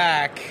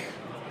quarterback.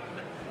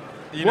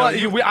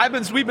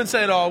 We've been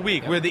saying all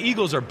week where the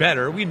Eagles are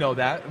better. We know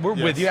that. We're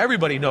with you.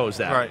 Everybody knows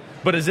that. Right.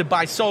 But is it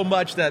by so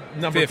much that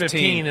number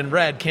 15 in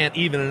red can't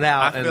even it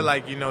out? I feel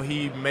like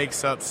he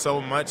makes up so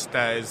much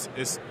that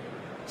it's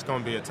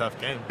going to be a tough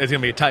game. It's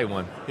going to be a tight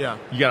one. Yeah.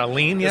 You got to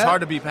lean. It's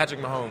hard to beat Patrick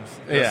Mahomes.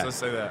 Let's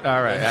say that.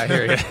 All right.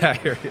 I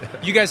hear you.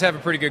 You guys have a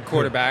pretty good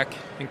quarterback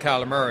in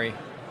Kyler Murray,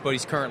 but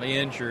he's currently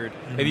injured.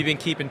 Mm-hmm. Have you been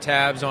keeping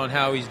tabs on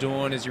how he's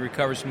doing as he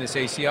recovers from this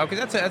ACL?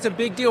 Because that's a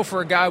big deal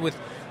for a guy with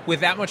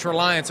that much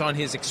reliance on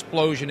his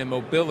explosion and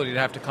mobility to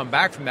have to come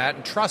back from that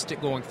and trust it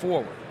going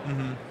forward.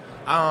 Mm-hmm.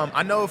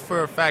 I know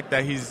for a fact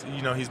that he's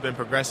been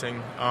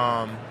progressing,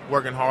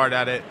 working hard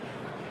at it,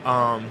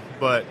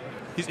 but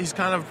he's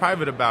kind of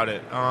private about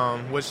it,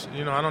 which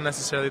I don't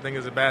necessarily think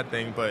is a bad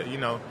thing. But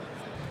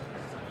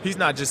he's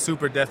not just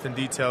super depth and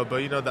detail, but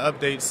the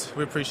updates,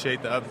 we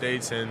appreciate the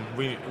updates, and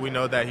we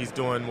know that he's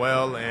doing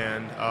well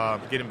and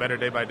getting better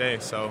day by day.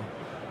 So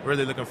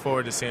really looking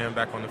forward to seeing him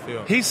back on the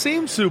field. He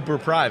seems super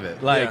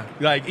private,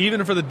 like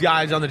even for the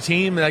guys on the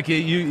team. Like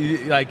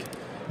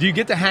do you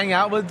get to hang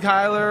out with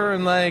Kyler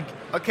and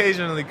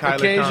Occasionally,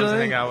 Kyler comes to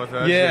hang out with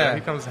us. Yeah,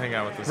 he comes to hang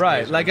out with us.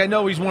 Right. I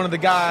know he's one of the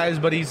guys,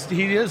 but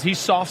he's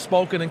soft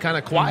spoken and kind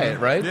of quiet,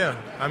 mm-hmm. right? Yeah.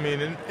 I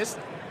mean, it's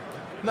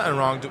nothing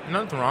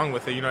wrong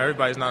with it.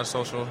 Everybody's not a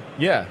social.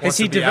 Yeah. Wants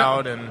to be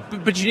out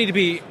but you need to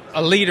be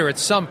a leader at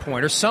some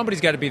point, or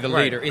somebody's got to be the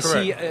leader. Is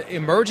he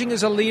emerging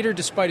as a leader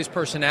despite his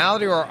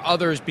personality, or are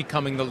others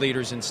becoming the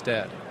leaders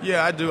instead?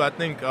 Yeah, I do. I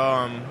think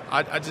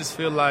I just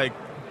feel like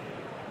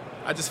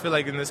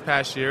in this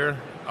past year.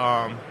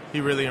 He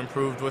really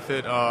improved with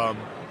it.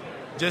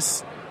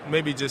 Just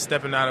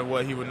stepping out of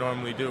what he would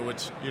normally do,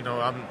 which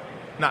I'm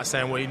not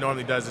saying what he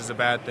normally does is a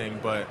bad thing,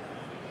 but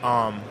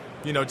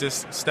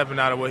just stepping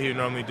out of what he would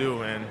normally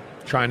do and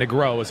trying to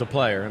grow as a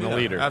player and a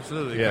leader.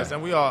 Absolutely. Yeah.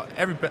 And we all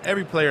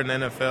every player in the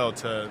NFL,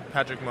 to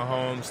Patrick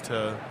Mahomes,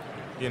 to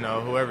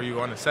whoever you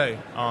want to say,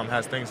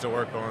 has things to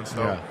work on.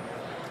 So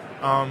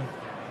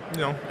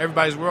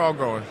we're all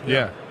growing.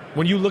 Yeah.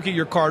 When you look at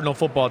your Cardinal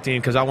football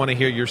team, because I want to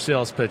hear your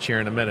sales pitch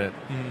here in a minute,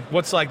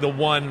 what's the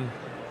one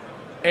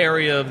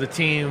area of the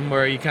team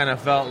where you kind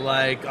of felt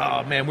like,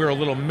 oh, man, we're a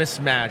little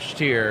mismatched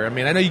here? I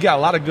mean, I know you got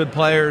a lot of good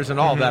players and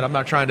all that. I'm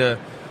not trying to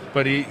 –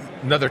 but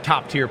another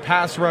top-tier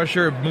pass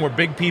rusher, more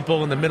big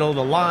people in the middle of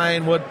the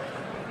line. What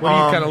do you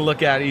kind of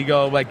look at? You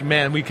go,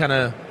 man, we kind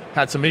of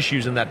had some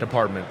issues in that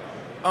department.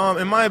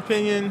 In my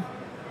opinion,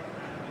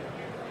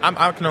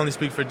 I can only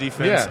speak for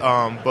defense,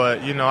 but,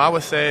 I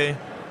would say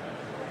 –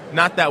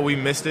 not that we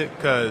missed it,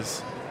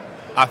 because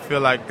I feel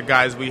like the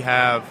guys we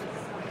have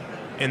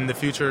in the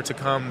future to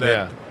come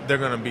that they're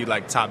going to be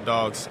like top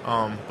dogs.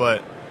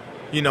 But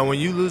you know, when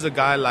you lose a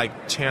guy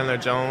like Chandler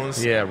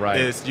Jones, you're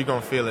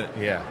going to feel it.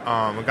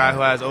 Yeah. A guy who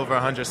has over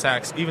 100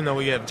 sacks, even though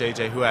we have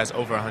JJ who has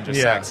over 100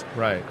 sacks.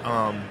 Right.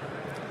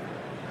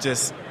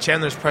 Just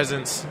Chandler's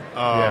presence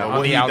on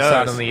what the he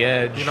outside, does, on the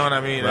edge. You know what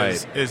I mean?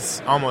 Right.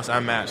 Is almost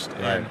unmatched.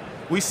 Right. And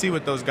we see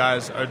what those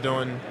guys are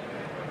doing.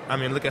 I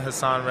mean, look at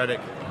Hassan Reddick.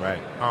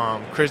 Right.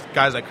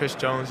 Guys like Chris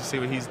Jones, you see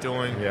what he's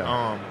doing.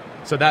 Yeah.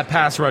 So that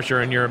pass rusher,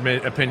 in your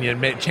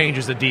opinion,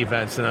 changes the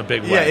defense in a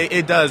big way. Yeah,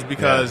 it does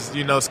because,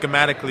 you know,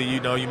 schematically, you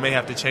know, you may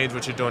have to change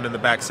what you're doing in the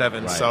back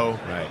seven. Right. So,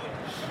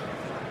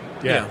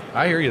 Yeah,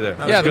 I hear you there.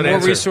 The more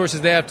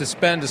resources they have to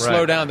spend to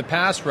slow down the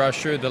pass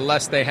rusher, the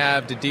less they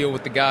have to deal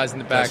with the guys in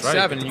the back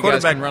seven, and you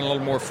guys can run a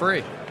little more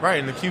free. Right,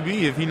 and the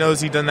QB, if he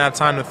knows he doesn't have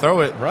time to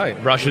throw it.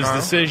 Right, rushes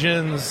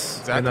decisions.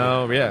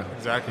 Exactly.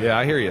 Exactly. Yeah,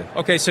 I hear you.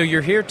 Okay, so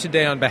you're here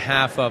today on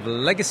behalf of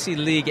Legacy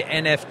League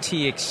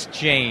NFT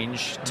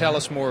Exchange. Tell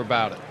us more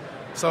about it.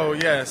 So,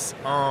 yes,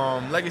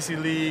 Legacy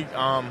League,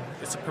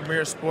 it's a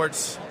premier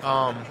sports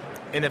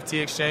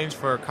NFT exchange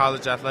for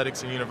college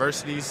athletics and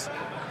universities.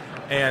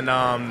 And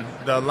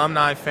the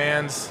alumni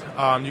fans,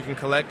 you can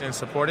collect and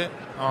support it.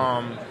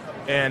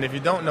 And if you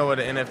don't know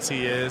what an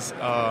NFT is,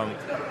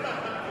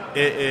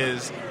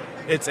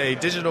 it's a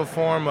digital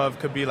form of,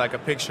 could be like a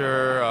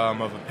picture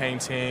of a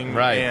painting.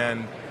 Right.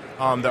 And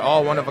they're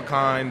all one of a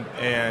kind,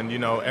 and, you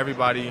know,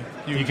 everybody...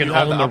 You can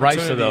have own the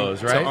rights to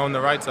those, right? To own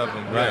the rights of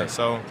them, right. Yeah,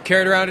 so...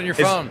 Carry it around in your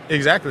phone.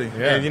 Exactly.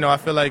 Yeah. And, you know, I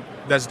feel like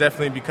that's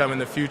definitely becoming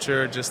the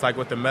future, just like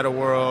with the meta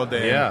world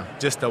and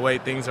just the way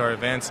things are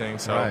advancing.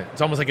 So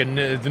It's almost like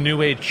the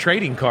new age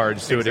trading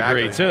cards to a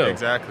degree, too.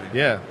 Exactly.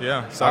 Yeah.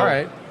 Yeah. So all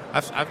right.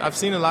 I've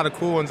seen a lot of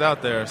cool ones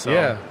out there,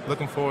 so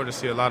looking forward to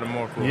see a lot of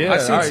more cool ones.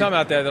 I've seen some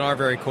out there that aren't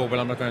very cool, but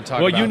I'm not going to talk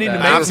about you need that. to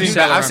make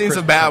I've seen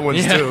some bad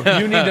ones, too.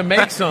 You need to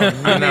make some. You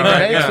need to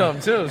make some,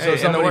 too. So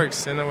in the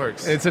works. In the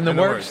works. It's in the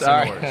works?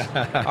 All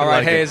right. All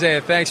right. Hey, Isaiah,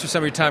 thanks for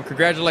some of your time.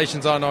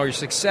 Congratulations on all your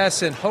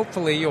success, and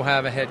hopefully you'll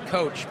have a head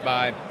coach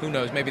by, who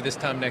knows, maybe this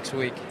time next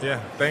week.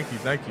 Yeah, thank you.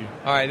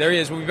 All right, there he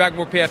is. We'll be back with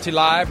more PFT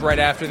Live right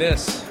after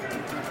this.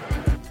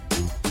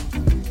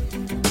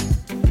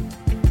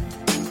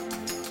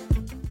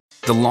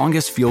 The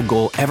longest field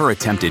goal ever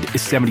attempted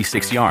is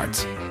 76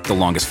 yards. The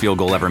longest field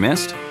goal ever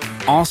missed?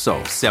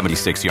 Also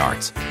 76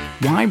 yards.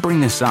 Why bring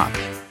this up?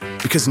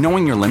 Because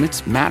knowing your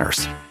limits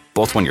matters,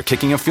 both when you're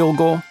kicking a field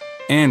goal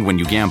and when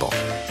you gamble.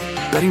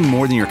 Betting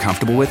more than you're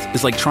comfortable with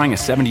is like trying a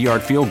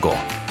 70-yard field goal.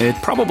 It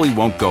probably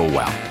won't go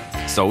well.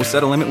 So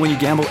set a limit when you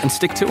gamble and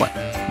stick to it.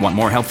 Want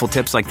more helpful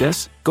tips like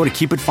this? Go to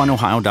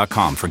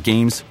keepitfunohio.com for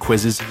games,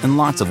 quizzes, and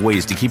lots of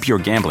ways to keep your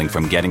gambling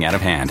from getting out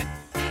of hand.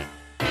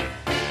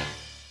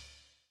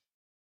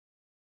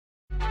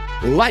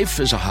 Life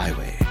is a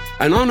highway,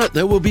 and on it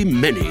there will be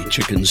many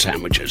chicken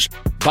sandwiches.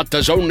 But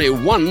there's only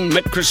one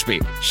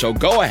McCrispy. So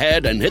go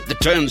ahead and hit the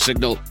turn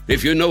signal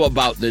if you know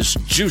about this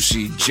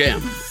juicy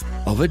gem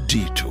of a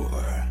detour.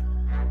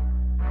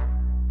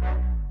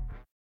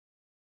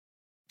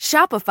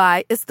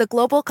 Shopify is the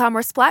global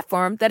commerce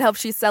platform that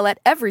helps you sell at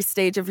every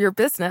stage of your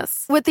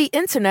business. With the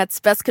internet's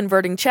best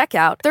converting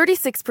checkout,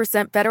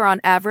 36% better on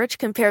average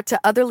compared to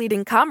other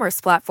leading commerce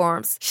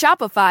platforms,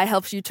 Shopify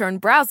helps you turn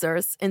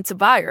browsers into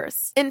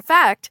buyers. In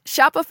fact,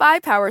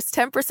 Shopify powers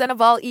 10% of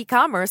all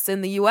e-commerce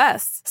in the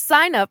U.S.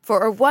 Sign up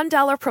for a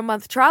 $1 per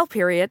month trial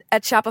period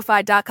at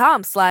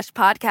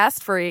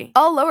shopify.com/podcastfree.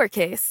 All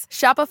lowercase,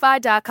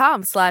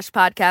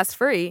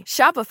 shopify.com/podcastfree,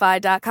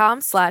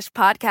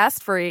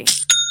 shopify.com/podcastfree.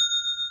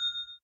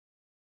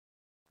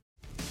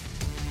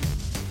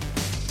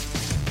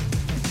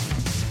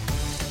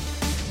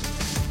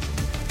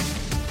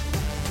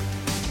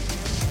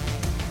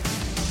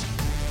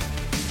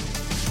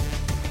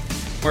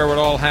 Where it would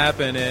all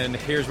happen, and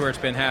here's where it's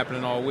been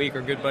happening all week.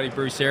 Our good buddy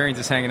Bruce Arians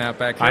is hanging out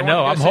back here. I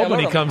know. I'm hoping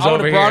he comes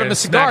over here. I would have brought him a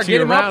cigar.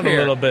 Get him up here a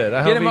little bit.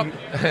 Get him up.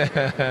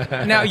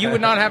 Now, you would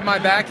not have my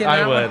back in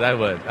that one? I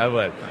would.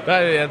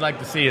 But I'd like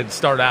to see it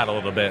start out a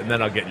little bit, and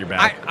then I'll get your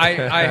back.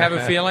 I have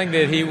a feeling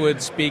that he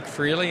would speak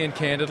freely and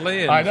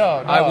candidly, and I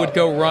know. No. I would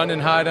go run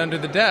and hide under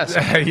the desk.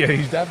 Yeah,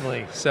 he's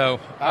definitely.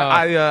 So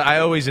I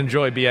always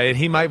enjoy BA, and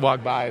he might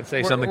walk by and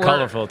say something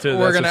colorful too.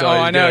 We're gonna.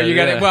 I know you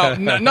got it. Well,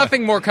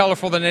 nothing more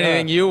colorful than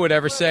anything you would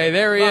ever say.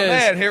 There he is.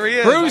 Man, here he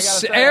is.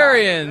 Bruce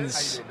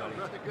Arians.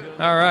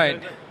 All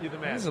right.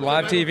 This is a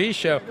live TV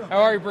show.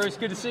 How are you, Bruce?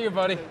 Good to see you,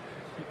 buddy.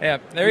 Yeah,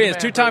 there he is.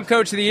 Two-time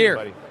Coach of the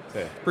Year.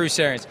 Bruce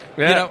Arians.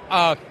 Yeah.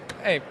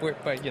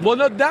 Well,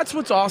 no, that's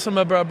what's awesome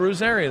about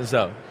Bruce Arians,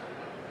 though.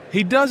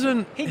 He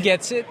doesn't. He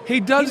gets it. He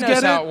does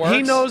get how it it. works.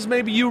 He knows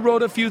maybe you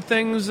wrote a few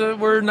things that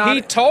were not.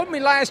 He told me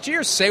last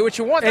year, say what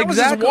you want. That was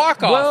his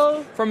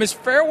walk-off from his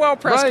farewell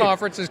press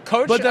conference as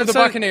coach of the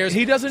Buccaneers.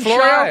 He doesn't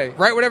Florio, shy.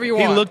 Write whatever you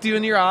want. He looked you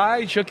in your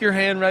eye, shook your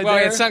hand right there. Well,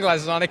 he had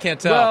sunglasses on. I can't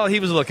tell. Well, he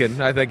was looking.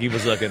 I think he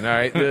was looking. All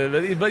right.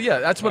 But yeah,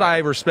 that's what I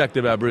respect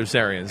about Bruce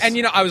Arians.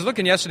 And, I was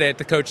looking yesterday at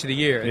the Coach of the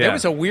Year. Yeah. There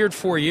was a weird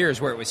 4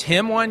 years where it was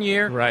him 1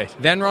 year, right?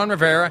 Then Ron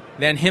Rivera,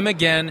 then him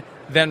again,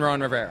 than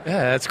Ron Rivera.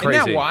 Yeah, that's crazy.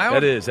 Isn't that wild?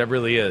 That is. That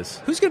really is.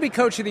 Who's going to be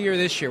coach of the year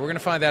this year? We're going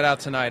to find that out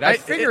tonight. I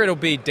figure it'll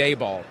be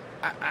Daboll.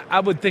 I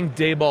would think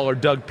Daboll or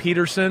Doug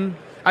Peterson.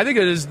 I think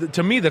it is,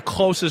 to me, the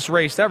closest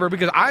race ever,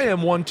 because I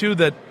am one, too,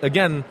 that,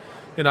 again,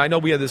 I know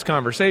we had this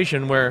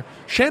conversation where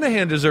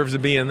Shanahan deserves to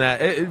be in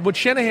that. What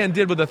Shanahan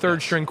did with a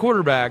third-string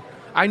quarterback,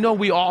 I know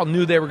we all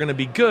knew they were going to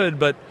be good,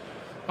 but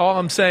all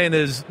I'm saying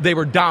is they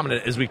were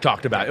dominant, as we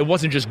talked about. It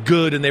wasn't just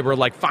good and they were,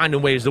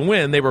 finding ways to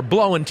win. They were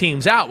blowing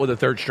teams out with a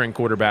third-string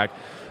quarterback.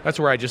 That's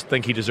where I just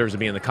think he deserves to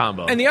be in the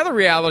combo. And the other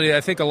reality that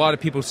I think a lot of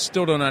people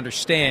still don't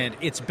understand,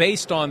 it's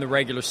based on the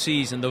regular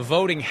season. The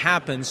voting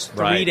happens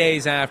 3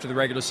 days after the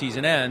regular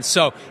season ends.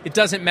 So it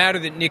doesn't matter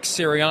that Nick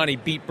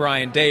Sirianni beat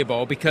Brian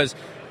Daboll, because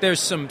there's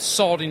some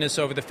saltiness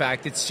over the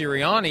fact that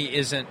Sirianni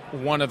isn't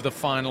one of the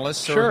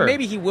finalists. Or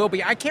maybe he will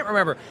be. I can't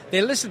remember.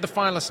 They listed the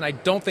finalists, and I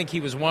don't think he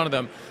was one of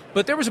them.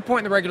 But there was a point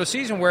in the regular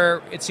season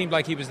where it seemed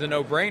like he was the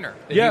no-brainer,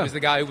 that he was the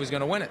guy who was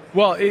going to win it.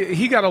 Well,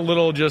 he got a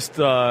little just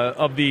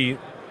of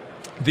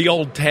the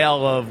old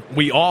tale of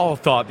we all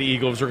thought the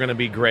Eagles were going to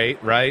be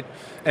great, right?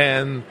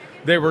 And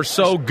they were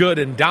so good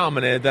and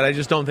dominant that I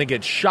just don't think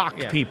it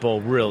shocked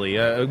people,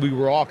 really. We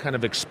were all kind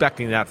of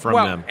expecting that from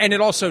them. And it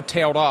also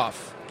tailed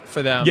off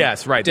for them.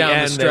 Yes, right. Down the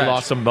end, stretch. They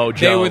lost some mojo.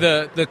 They were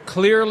the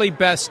clearly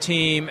best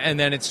team, and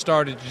then it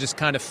started to just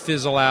kind of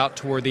fizzle out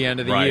toward the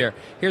end of the year.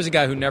 Here's a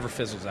guy who never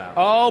fizzles out.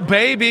 Oh,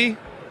 baby.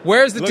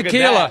 Where's the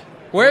tequila?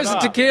 Where's the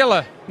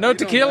tequila? No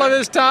tequila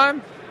this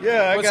time?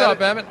 Yeah, What's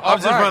up, Emmett? I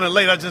was just running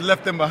late. I just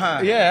left them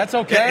behind. Yeah, that's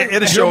okay.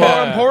 It'll show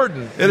up. More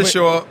important. It'll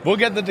show up. We'll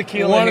get the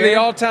tequila. One of the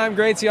all-time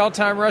greats, the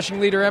all-time rushing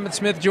leader, Emmitt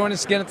Smith, joining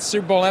us again at the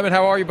Super Bowl. Emmett,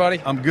 how are you,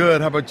 buddy? I'm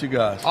good. How about you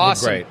guys?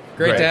 Awesome.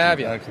 Great to have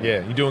you. Excellent.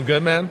 Yeah, you doing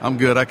good, man? I'm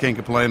good. I can't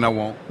complain. I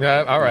won't.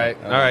 Yeah, all right.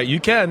 All right. You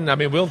can. I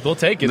mean, we'll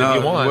take it if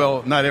you want.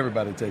 Well, not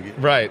everybody take it.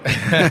 Right.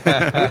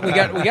 we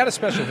got a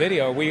special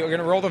video. We're going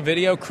to roll the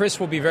video. Chris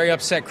will be very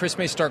upset. Chris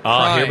may start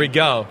crying. Oh, here we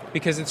go.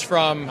 Because it's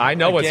from I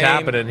know what's game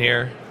happening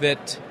here.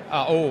 That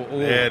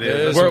yeah, it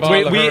is.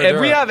 If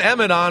we have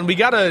Emmett on, we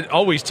got to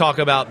always talk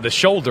about the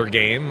shoulder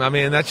game. I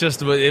mean, that's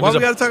just we got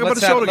to talk about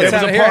the shoulder game? It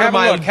was a part of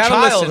my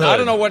childhood. I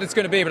don't know what it's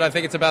going to be, but I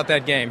think it's about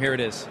that game. Here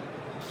it is.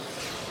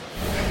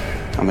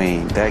 I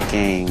mean, that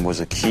game was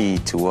a key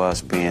to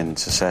us being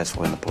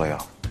successful in the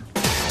playoff.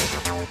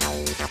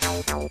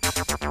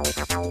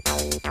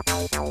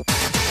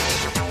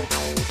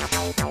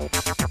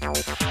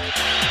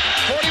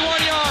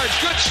 41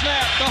 yards, good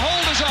snap. The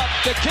hold is up.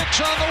 The kick's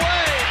on the way.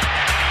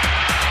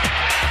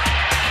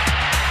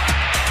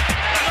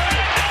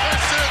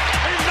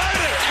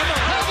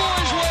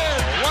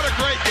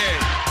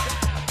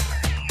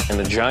 And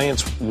the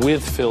Giants,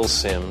 with Phil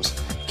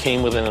Simms,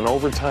 came within an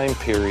overtime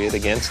period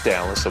against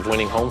Dallas of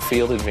winning home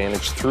field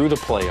advantage through the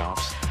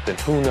playoffs. Then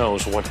who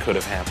knows what could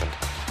have happened.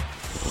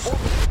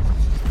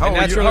 How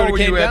old were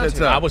you at that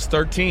time? I was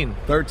 13.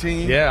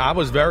 13? Yeah, I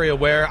was very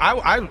aware.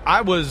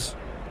 I was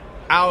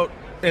out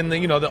in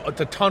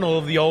the tunnel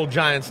of the old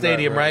Giant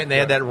Stadium, right? And they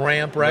had that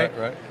ramp, right?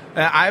 Right.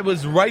 I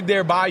was right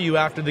there by you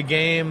after the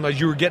game as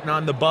you were getting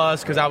on the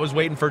bus because I was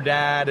waiting for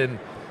Dad, and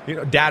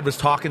Dad was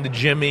talking to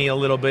Jimmy a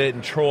little bit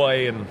and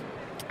Troy and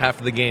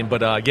after the game.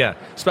 But, yeah,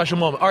 special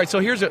moment. All right, so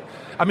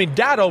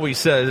Dad always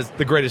says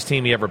the greatest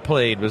team he ever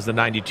played was the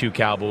 92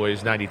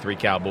 Cowboys, 93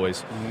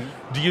 Cowboys.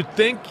 Mm-hmm. Do you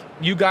think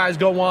you guys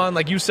go on,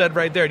 like you said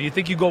right there, do you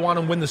think you go on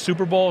and win the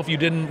Super Bowl if you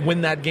didn't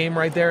win that game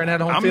right there and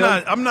had home field?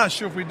 I'm not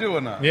sure if we do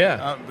or not.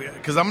 Yeah.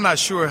 Because I'm not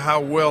sure how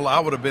well I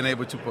would have been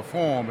able to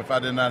perform if I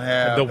did not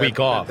have the week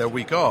off. That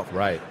week off.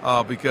 Right.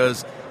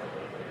 Because,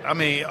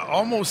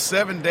 almost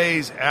 7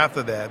 days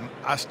after that,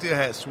 I still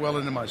had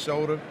swelling in my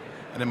shoulder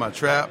and in my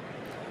trap,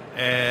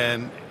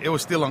 and it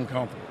was still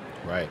uncomfortable.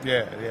 Right.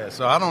 Yeah.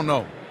 So I don't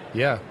know.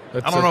 Yeah.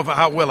 I don't know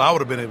how well I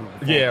would have been able to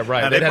perform. Yeah,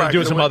 right. They had to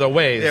do it some other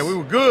ways. Yeah, we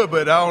were good,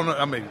 but I don't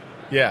know.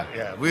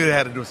 Yeah, we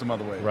had to do it some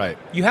other ways. Right.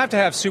 You have to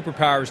have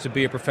superpowers to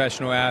be a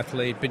professional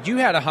athlete, but you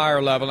had a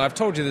higher level, and I've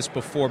told you this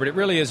before, but it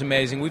really is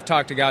amazing. We've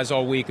talked to guys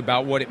all week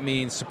about what it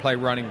means to play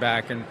running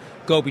back and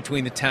go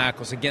between the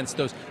tackles against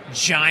those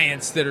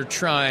giants that are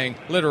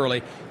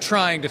literally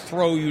trying to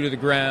throw you to the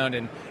ground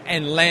and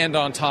land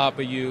on top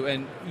of you.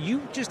 And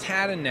you just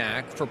had a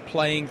knack for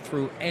playing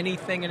through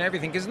anything and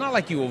everything. Because it's not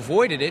like you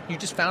avoided it. You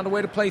just found a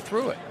way to play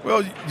through it.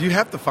 Well, you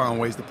have to find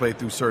ways to play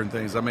through certain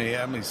things. I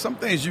mean, some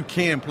things you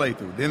can play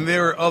through. Then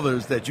there are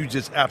others that you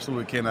just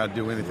absolutely cannot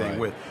do anything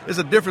with. There's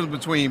a difference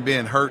between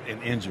being hurt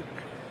and injured.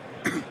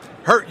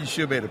 Hurt, you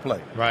should be able to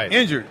play. Right.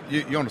 Injured,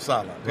 you're on the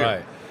sideline.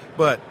 Right.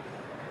 But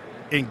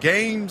in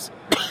games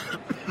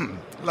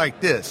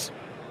like this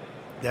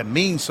that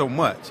mean so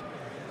much,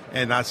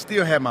 and I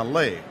still have my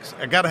legs,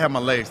 I got to have my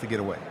legs to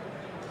get away.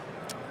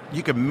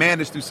 You can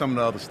manage through some of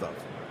the other stuff.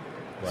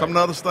 Right. Some of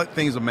the other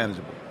things are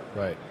manageable.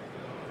 Right.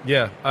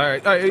 Yeah. All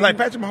right. Like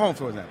Patrick Mahomes,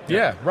 for example.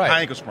 Yeah, right.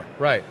 High ankle sprain.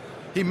 Right.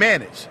 He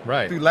managed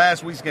through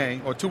last week's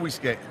game, or 2 weeks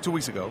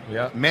ago.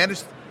 Yeah.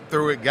 Managed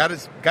through it, got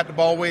the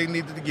ball where he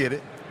needed to get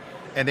it,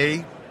 and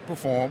they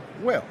performed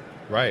well.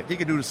 Right. He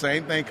could do the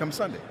same thing come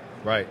Sunday.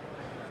 Right.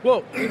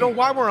 Well,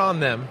 while we're on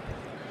them,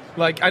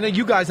 Like, I know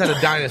you guys had a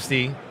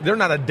dynasty. They're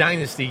not a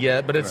dynasty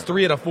yet, but it's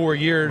 3 out of 4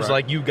 years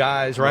like you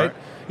guys, right?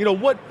 You know,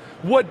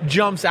 what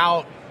jumps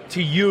out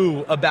to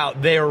you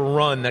about their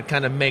run that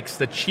kind of makes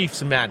the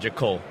Chiefs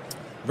magical?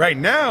 Right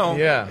now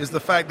is the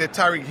fact that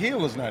Tyreek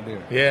Hill is not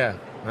there. Yeah.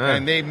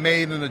 And they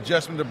made an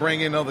adjustment to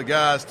bring in other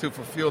guys to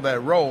fulfill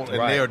that role, and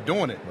they are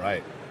doing it.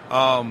 Right.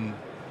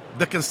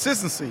 The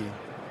consistency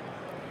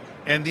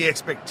and the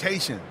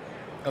expectation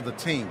of the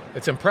team.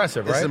 It's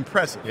impressive, right? It's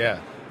impressive. Yeah.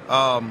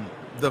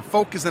 The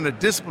focus and the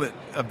discipline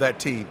of that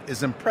team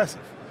is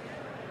impressive.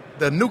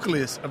 The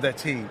nucleus of that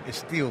team is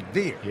still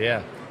there.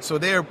 Yeah. So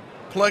they're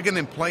plugging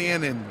and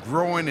playing and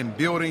growing and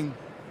building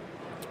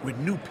with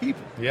new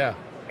people. Yeah.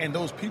 And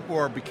those people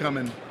are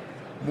becoming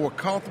more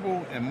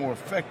comfortable and more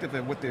effective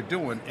at what they're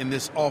doing in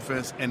this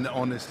offense and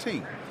on this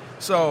team.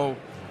 So,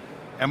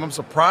 am I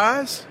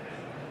surprised?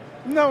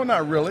 No,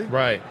 not really.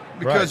 Right.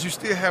 Because you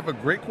still have a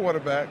great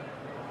quarterback,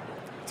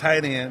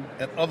 tight end,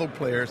 and other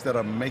players that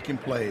are making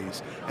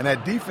plays. And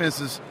that defense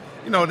is,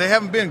 they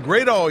haven't been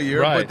great all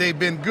year, but they've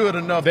been good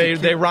enough.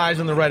 They rise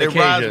on the right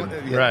occasion.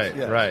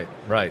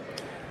 Right.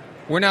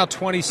 We're now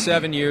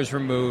 27 years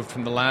removed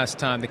from the last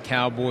time the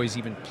Cowboys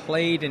even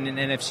played in an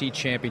NFC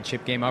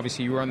championship game.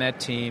 Obviously, you were on that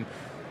team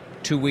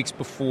 2 weeks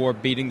before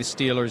beating the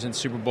Steelers in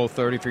Super Bowl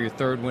 30 for your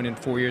third win in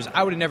 4 years.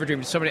 I would have never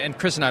dreamed somebody, and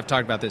Chris and I have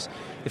talked about this,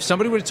 if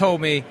somebody would have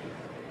told me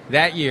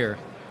that year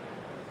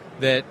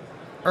that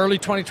early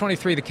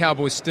 2023 the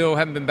Cowboys still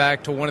haven't been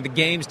back to one of the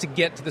games to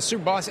get to the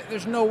Super Bowl, I said,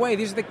 there's no way.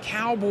 These are the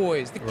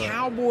Cowboys. The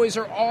Cowboys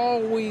are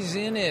always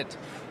in it.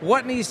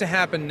 What needs to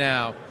happen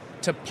now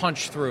to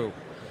punch through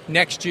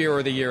next year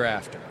or the year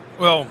after?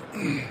 Well,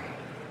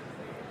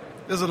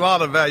 there's a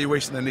lot of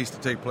evaluation that needs to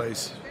take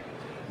place.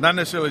 Not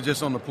necessarily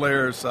just on the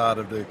player's side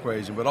of the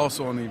equation, but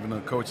also on even the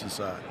coaching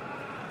side.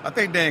 I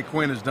think Dan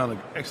Quinn has done an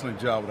excellent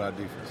job with our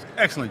defense.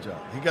 Excellent job.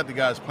 He got the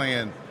guys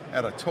playing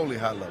at a totally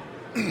high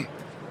level.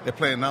 They're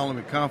playing not only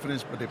with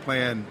confidence, but they're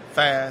playing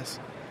fast,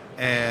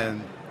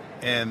 and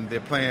they're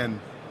playing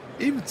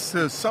even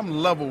to some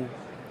level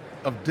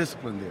of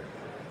discipline there.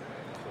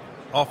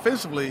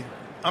 Offensively,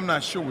 I'm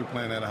not sure we're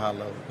playing at a high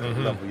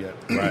level yet.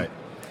 Right.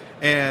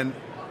 And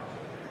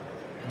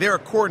there are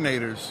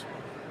coordinators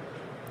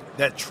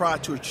that try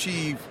to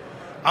achieve,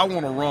 I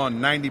want to run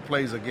 90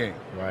 plays a game.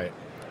 Right.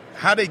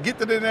 How they get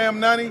to the damn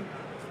 90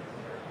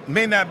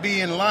 may not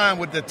be in line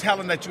with the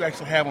talent that you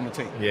actually have on the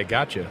team. Yeah,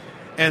 gotcha.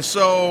 And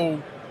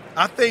so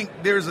I think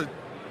there's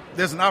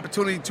an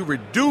opportunity to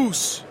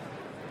reduce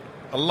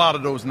a lot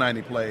of those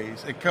 90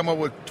 plays and come up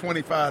with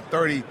 25,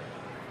 30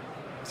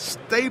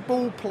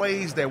 staple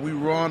plays that we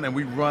run, and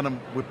we run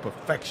them with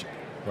perfection.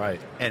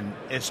 Right. And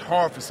it's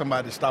hard for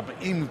somebody to stop it,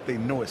 even if they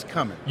know it's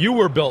coming. You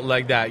were built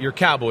like that, your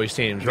Cowboys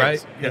teams,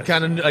 right? Yes. You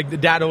kind of, like the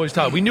dad always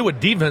taught, we knew what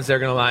defense they're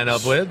going to line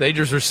up with. They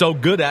just were so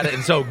good at it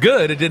and so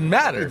good, it didn't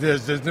matter. It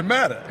just didn't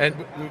matter.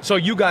 And so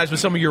you guys, with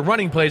some of your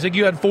running plays, like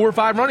you had 4 or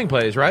 5 running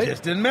plays, right? It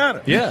just didn't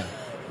matter. Yeah.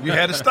 You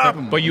had to stop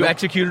them. But you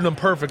executed them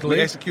perfectly.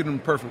 We executed them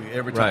perfectly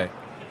every time.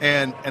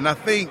 Right. And I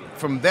think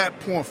from that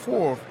point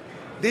forth,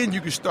 then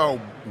you can start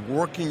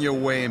working your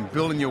way and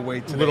building your way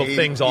to little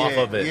things off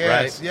of it,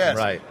 right? Yes.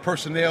 Right.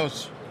 Personnel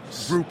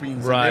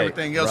groupings right. and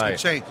everything else can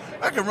change.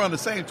 I can run the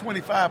same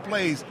 25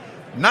 plays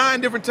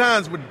 9 different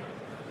times with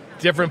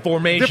different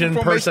formation,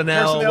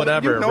 personnel,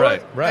 whatever.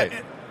 Right.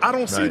 I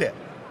don't see that.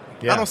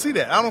 Yeah. I don't see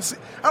that. I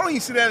don't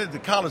even see that at the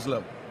college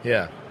level.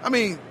 Yeah. I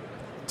mean,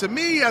 to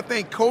me, I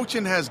think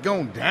coaching has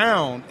gone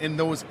down in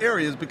those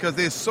areas because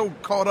they're so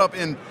caught up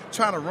in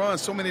trying to run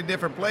so many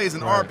different plays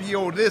and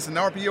RPO this and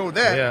RPO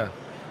that,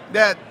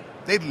 that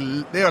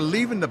they are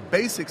leaving the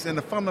basics and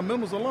the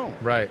fundamentals alone.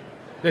 Right.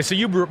 Yeah, so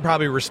you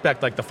probably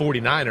respect like the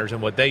 49ers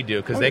and what they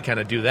do because they kind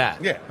of do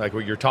that. Yeah. Like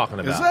what you're talking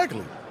about.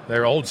 Exactly.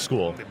 They're old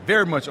school.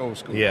 Very much old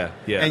school. Yeah.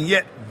 And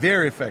yet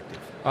very effective.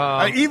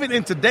 Even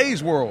in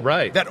today's world,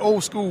 that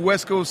old school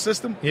West Coast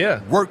system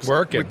works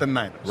with the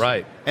Niners.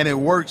 Right. And it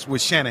works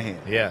with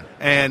Shanahan. Yeah.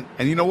 And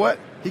you know what?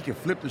 He can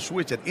flip the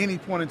switch at any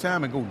point in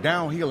time and go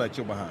downhill at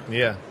your behind.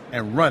 Yeah.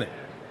 And run it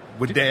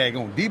with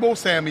daggone Deebo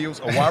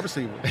Samuels, a wide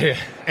receiver,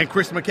 and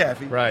Chris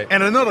McCaffrey. Right.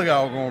 And another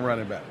guy going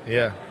running back.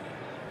 Yeah.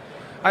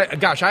 I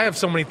have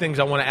so many things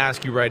I want to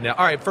ask you right now.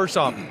 All right, first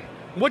off,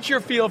 what's your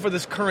feel for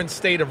this current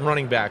state of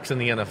running backs in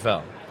the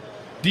NFL?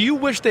 Do you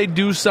wish they'd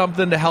do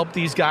something to help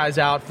these guys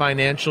out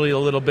financially a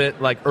little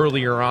bit, like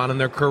earlier on in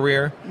their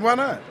career? Why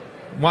not?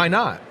 Why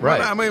not?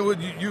 Right. I mean,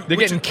 they're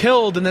getting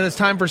killed, and then it's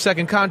time for a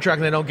second contract,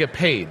 and they don't get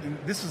paid.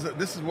 This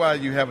is why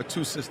you have a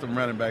 2-system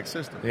running back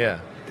system. Yeah.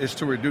 It's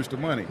to reduce the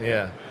money.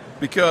 Yeah.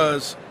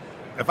 Because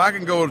if I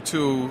can go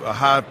to a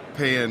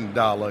high-paying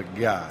dollar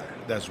guy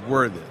that's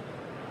worth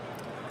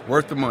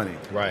the money.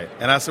 Right.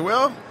 And I said,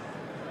 well,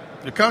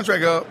 your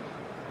contract up.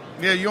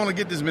 Yeah, you only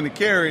get this many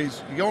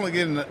carries. You only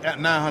get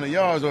 900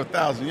 yards or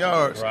 1,000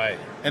 yards. Right.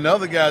 And the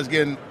other guy's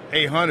getting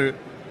 800.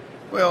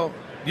 Well,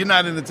 you're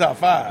not in the top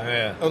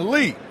 5 of the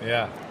league.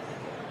 Yeah.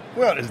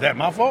 Well, is that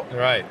my fault?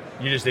 Right.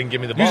 You just didn't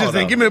give me the ball You just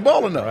didn't give me the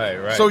ball enough.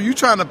 Right. So you're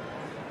trying to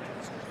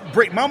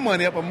break my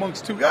money up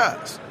amongst 2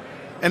 guys.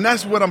 And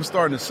that's what I'm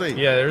starting to see.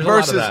 Yeah, there's a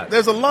lot of that.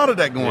 There's a lot of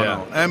that going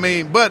on. I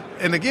mean,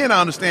 and again,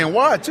 I understand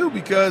why, too,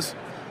 because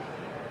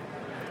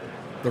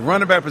the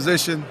running back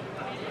position,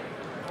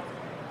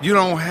 you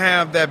don't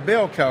have that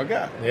bell cow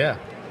guy. Yeah.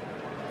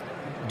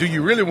 Do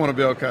you really want a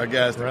bell cow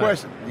guy is the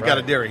question. You got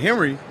a Derrick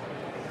Henry,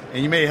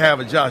 and you may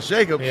have a Josh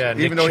Jacobs. Yeah,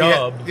 even Nick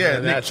though Chubb.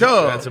 Nick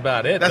Chubb. That's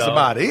about it, That's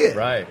about it.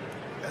 Right.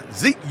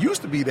 Zeke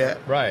used to be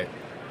that. Right.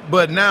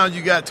 But now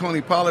you got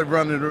Tony Pollard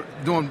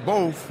doing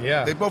both.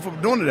 Yeah. They both are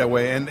doing it that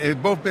way, and they've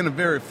both been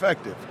very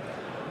effective.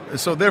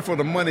 So, therefore,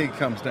 the money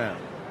comes down.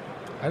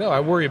 I know. I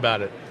worry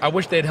about it. I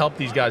wish they'd help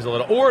these guys a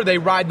little. Or they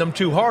ride them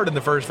too hard in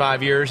the first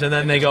 5 years, and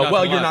then they go,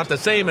 well, you're not the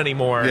same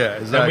anymore. Yeah,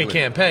 exactly. And we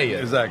can't pay you.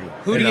 Exactly.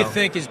 Who do you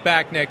think is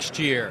back next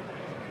year?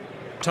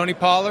 Tony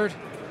Pollard?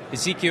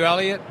 Ezekiel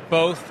Elliott?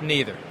 Both?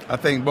 Neither? I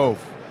think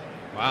both.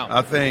 Wow.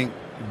 I think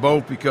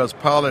both because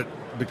Pollard,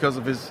 because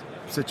of his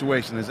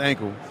situation, his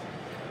ankle,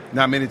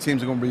 not many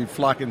teams are going to be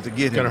flocking to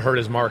get him. Going to hurt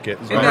his market.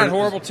 Isn't that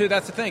horrible, too?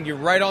 That's the thing. You're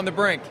right on the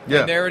brink.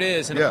 Yeah. And there it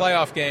is in a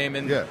playoff game,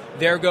 and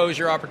there goes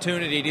your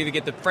opportunity to either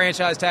get the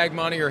franchise tag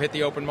money or hit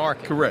the open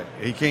market. Correct.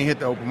 He can't hit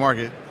the open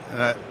market,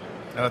 and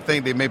I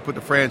think they may put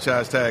the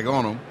franchise tag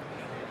on him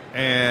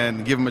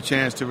and give him a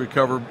chance to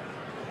recover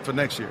for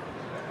next year.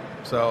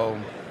 So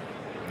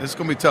it's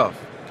going to be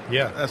tough.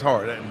 Yeah. That's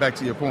hard. Back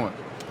to your point.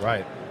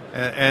 Right.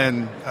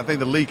 And I think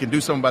the league can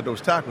do something about those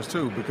tackles,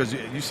 too, because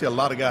you see a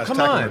lot of guys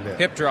tackling like that.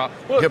 Hip drop.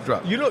 Well, hip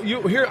drop. You know,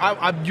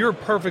 you're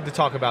perfect to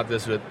talk about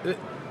this with.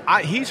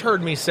 He's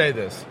heard me say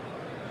this.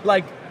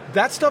 Like,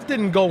 that stuff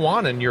didn't go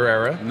on in your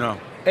era. No.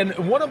 And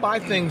one of my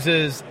things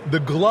is the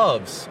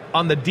gloves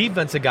on the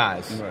defensive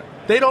guys. Right.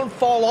 They don't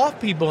fall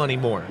off people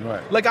anymore.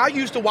 Right. Like, I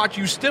used to watch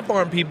you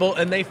stiff-arm people,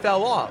 and they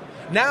fell off.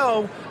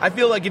 Now, I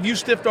feel like if you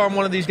stiff-arm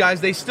one of these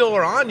guys, they still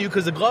are on you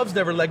because the gloves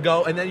never let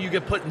go, and then you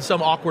get put in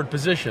some awkward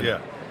position.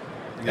 Yeah.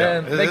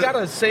 And they got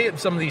to say it,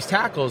 some of these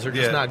tackles are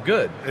just not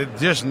good. It's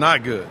just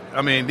not good.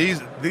 I mean,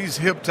 these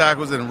hip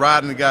tackles and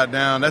riding the guy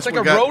down, that's it's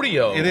like a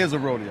rodeo. It is a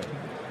rodeo.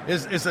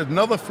 It's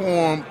another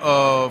form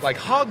of... Like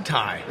hog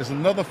tie. It's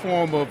another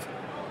form of...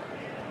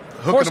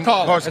 Horse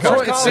collar. It's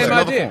the same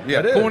idea.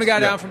 Yeah. Pulling a guy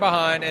down from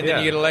behind, and then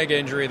you get a leg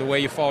injury the way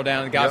you fall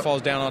down. The guy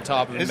falls down on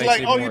top of it. It's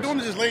like all you're doing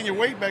is just laying your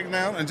weight back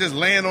down and just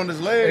laying on his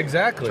leg.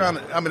 Exactly.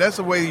 That's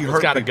the way you hurt.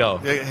 It's got to go.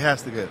 It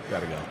has to go. Got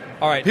to go.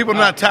 All right. People are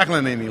not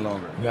tackling any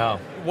longer. No.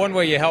 One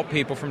way you help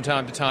people from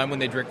time to time when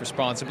they drink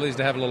responsibly is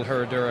to have a little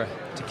Herradura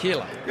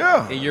tequila.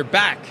 Yeah. You're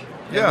back.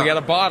 Yeah. We got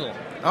a bottle.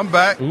 I'm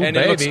back. Ooh, and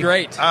it looks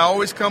great. I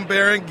always come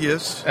bearing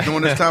gifts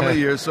during this time of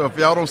year. So if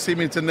y'all don't see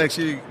me until next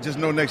year, just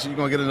know next year you're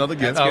going to get another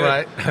gift. All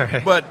right.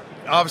 But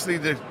obviously,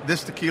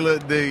 this tequila,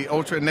 the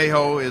Ultra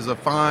Añejo, is a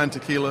fine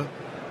tequila.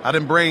 I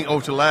didn't bring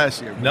Ultra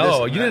last year.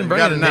 No, you didn't bring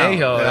the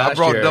Añejo last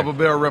year. I brought Double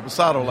Barrel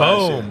Reposado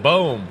last year.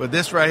 Boom. But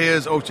this right here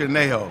is Ultra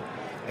Añejo.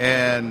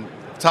 And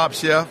Top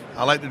Chef,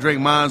 I like to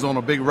drink mine on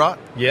a Big Rock.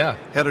 Yeah.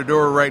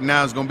 Herradura right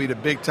now is going to be the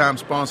big-time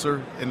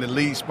sponsor and the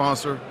lead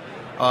sponsor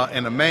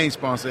and the main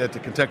sponsor at the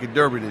Kentucky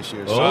Derby this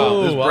year.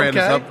 So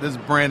this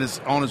brand is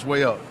on its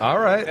way up. All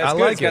right. That's I good.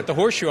 like It's got the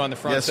horseshoe on the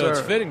front, Yes, so sir.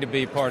 it's fitting to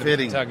be part of the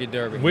Kentucky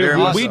Derby.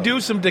 We do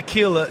some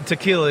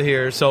tequila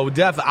here, so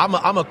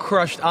definitely I'm a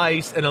crushed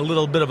ice and a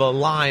little bit of a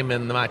lime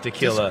in my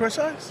tequila. Just crushed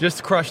ice?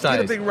 Just crushed Get ice.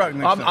 a Big Rock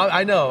next time.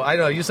 I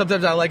know.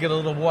 Sometimes I like it a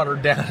little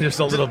watered down,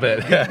 just a little bit.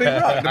 Get the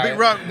Big Rock. The Big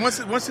Rock,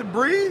 once it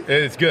breathes,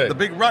 it's good. The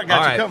Big Rock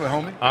got you covered,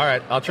 homie. All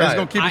right, I'll try. It's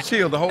going to keep you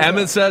chilled the whole Emmett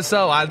time. says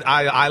so.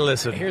 I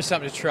listen. Here's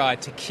something to try.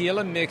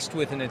 Tequila mixed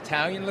with an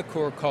Italian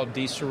liqueur called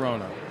Di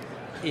Serono.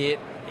 It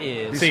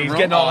is See, he's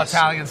getting all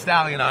Italian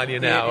stallion on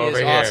you now over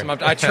here. here. Awesome.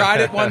 I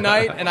tried it one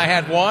night, and I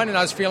had one, and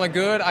I was feeling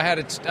good. I had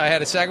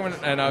a second one,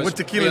 and I was What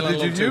tequila feeling did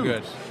a little you too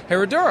use? good.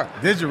 Herradura.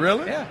 Did you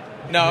really? Yeah.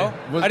 No,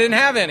 I didn't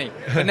have any,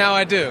 but now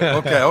I do.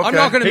 Okay. I'm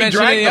not going to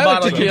mention any the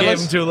other bottle you gave him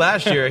tequilas. to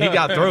last year. He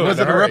got through Was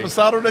it. it a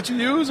Reposado that you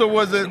used, or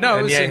was it? No,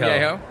 it was Añejo.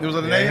 Añejo. It was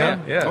an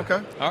Añejo? Yeah.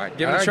 Okay. All right,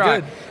 give it All a right, try.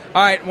 good.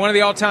 All right, one of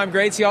the all-time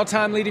greats, the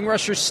all-time leading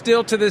rusher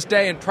still to this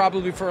day and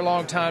probably for a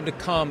long time to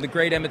come, the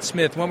great Emmitt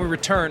Smith. When we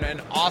return,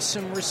 an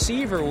awesome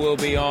receiver will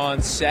be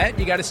on set.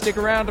 You got to stick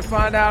around to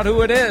find out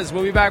who it is.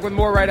 We'll be back with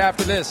more right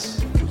after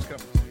this.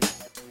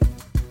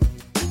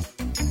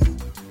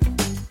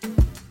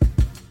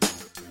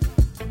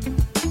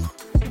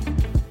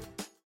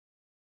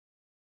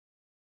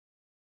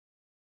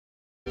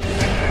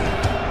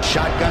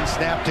 Shotgun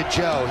snap to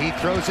Joe. He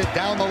throws it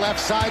down the left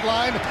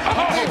sideline.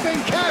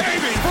 Nathan catch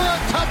for a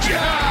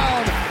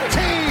touchdown. T.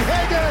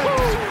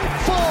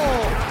 Higgins,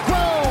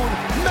 full-grown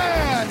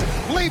man,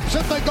 leaps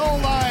at the goal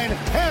line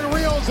and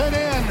reels it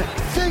in.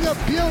 Thing of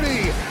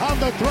beauty on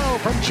the throw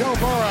from Joe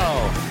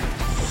Burrow.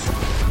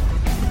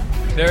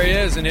 There he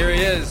is, and here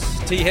he is,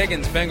 T.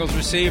 Higgins, Bengals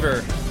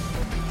receiver.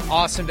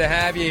 Awesome to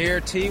have you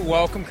here, T.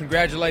 Welcome.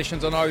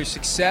 Congratulations on all your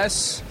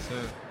success.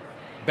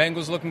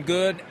 Bengals looking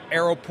good,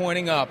 arrow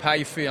pointing up. How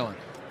you feeling?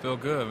 Feel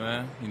good,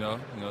 man. You know,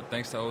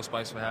 thanks to Old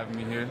Spice for having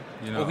me here.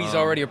 You know, well, he's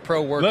already a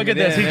pro working. Look at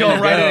this. He's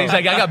going right in. He's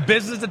like, I got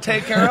business to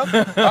take care of.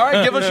 All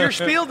right, give us your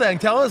spiel then.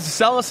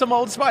 Sell us some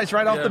Old Spice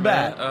right off the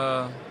bat.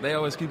 Man, they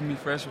always keeping me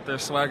fresh with their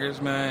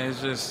swaggers, man.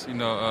 It's just,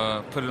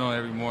 put it on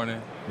every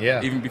morning.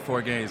 Yeah. Even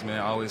before games, man,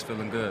 always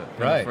feeling good.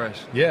 Right.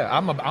 Fresh. Yeah,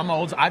 I'm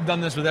old. I've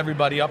done this with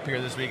everybody up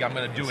here this week. I'm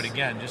going to do it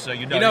again, just so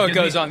you know. You know it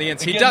goes on the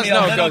inside. He does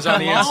know it goes on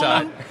the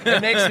inside. It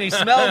makes me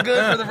smell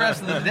good for the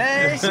rest of the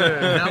day. Yes,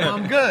 sir. Now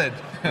I'm good.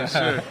 Yes,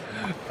 sir.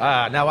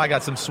 Now I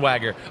got some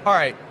swagger. All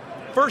right.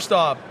 First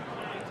off,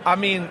 I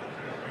mean,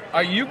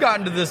 are you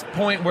gotten to this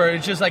point where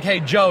it's just like, hey,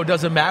 Joe,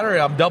 doesn't matter.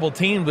 I'm double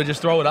teamed, but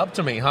just throw it up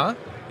to me, huh?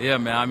 Yeah,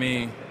 man. I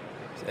mean,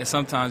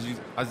 sometimes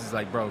I just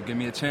like, bro, give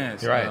me a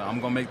chance. Right. I'm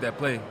going to make that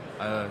play.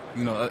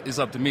 It's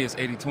up to me. It's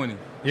 80-20.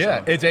 Yeah,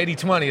 so. It's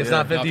 80-20. It's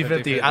not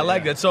 50-50. I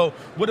like that. So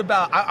what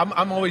about –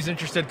 I'm always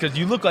interested because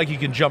you look like you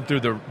can jump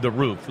through the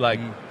roof. Like,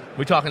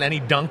 we talking any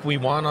dunk we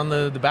want on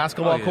the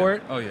basketball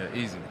court? Oh, yeah,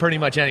 easy. Pretty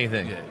much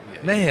anything. Yeah.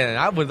 Man,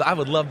 I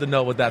would love to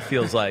know what that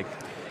feels like.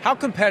 How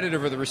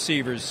competitive are the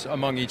receivers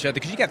among each other?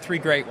 Because you got three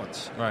great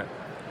ones. Right.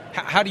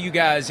 How do you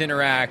guys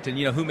interact, and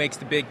who makes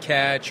the big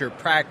catch or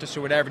practice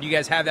or whatever? Do you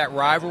guys have that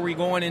rivalry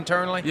going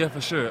internally? Yeah, for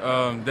sure.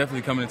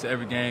 Definitely coming into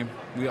every game,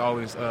 we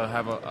always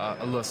have a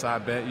little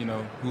side bet.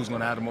 Who's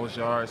going to have the most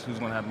yards, who's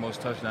going to have the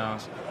most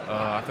touchdowns.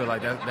 I feel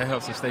like that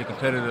helps us stay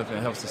competitive and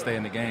helps us stay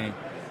in the game.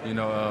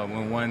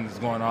 When one is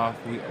going off,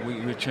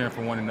 we're cheering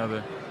for one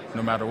another,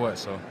 no matter what.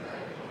 So,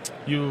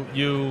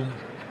 you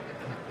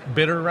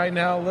bitter right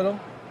now a little,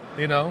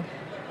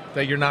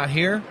 that you're not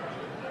here.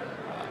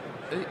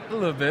 A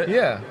little bit.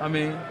 Yeah. I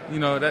mean,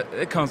 that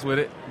it comes with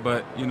it.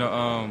 But,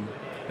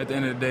 at the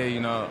end of the day,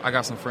 I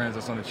got some friends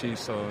that's on the Chiefs,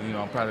 so,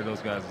 I'm proud of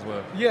those guys as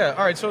well. Yeah.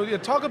 All right. So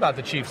talk about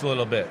the Chiefs a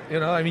little bit.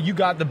 I mean, you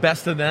got the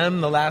best of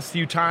them the last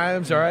few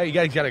times. All right. You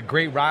guys got a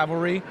great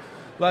rivalry.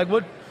 Like,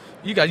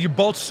 you're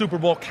both Super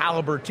Bowl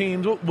caliber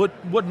teams.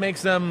 What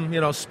makes them,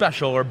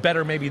 special or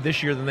better maybe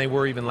this year than they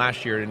were even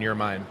last year in your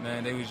mind?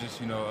 Man, they was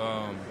just,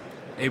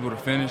 able to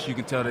finish. You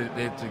can tell that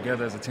they're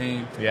together as a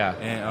team. Yeah.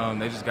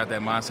 And they just got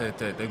that mindset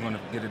that they're going to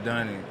get it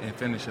done and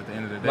finish at the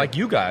end of the day. Like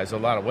you guys, a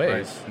lot of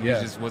ways. Right. Yeah.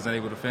 We just wasn't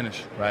able to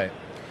finish. Right.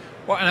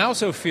 Well, and I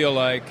also feel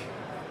like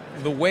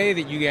the way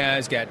that you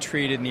guys got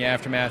treated in the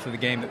aftermath of the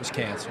game that was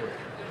canceled,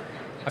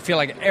 I feel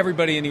like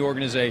everybody in the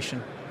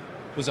organization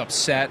was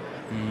upset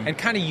and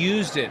kind of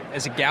used it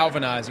as a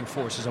galvanizing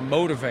force, as a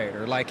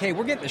motivator. Like, hey,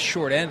 we're getting the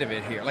short end of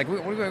it here. Like,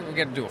 we're going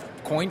to do a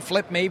coin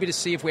flip maybe to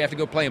see if we have to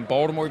go play in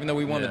Baltimore, even though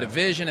we won the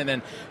division. And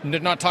then they're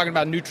not talking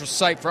about neutral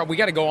site. We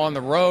got to go on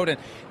the road. And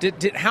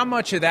did how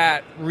much of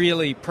that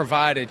really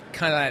provided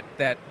kind of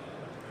that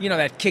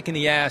that kick in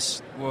the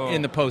ass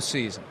in the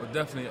postseason? Well,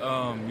 definitely,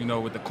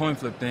 with the coin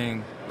flip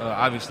thing,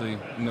 obviously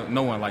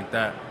no one liked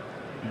that.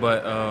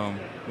 But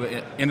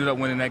we ended up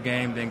winning that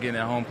game, then getting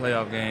that home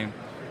playoff game.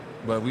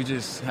 But we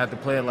just had to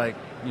play it like,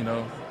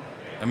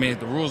 I mean,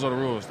 the rules are the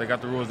rules. They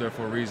got the rules there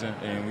for a reason,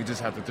 and we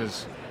just have to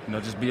just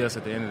be us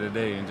at the end of the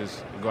day and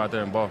just go out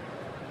there and ball.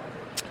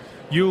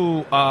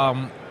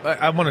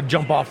 I want to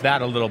jump off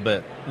that a little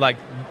bit. Like,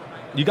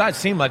 you guys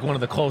seem like one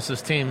of the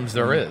closest teams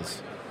there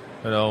is.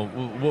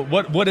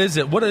 What is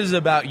it? What is it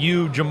about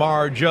you,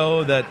 Ja'Marr,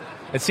 Joe, that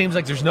it seems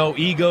like there's no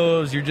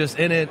egos? You're just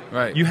in it.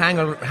 Right. You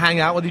hang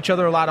out with each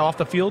other a lot off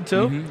the field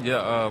too. Mm-hmm.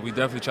 Yeah, we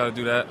definitely try to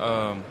do that.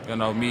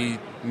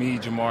 Me,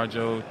 Ja'Marr,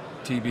 Joe,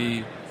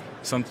 TB.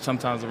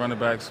 Sometimes the running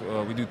backs,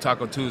 we do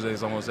Taco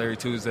Tuesdays almost every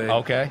Tuesday.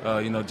 Okay.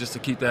 Just to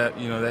keep that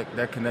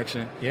that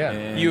connection. Yeah.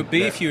 And you a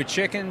beef? You a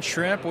chicken?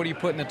 Shrimp? What do you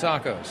put in the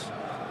tacos?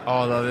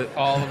 All of it.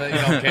 All of it.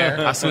 You don't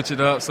care. I switch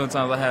it up.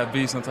 Sometimes I have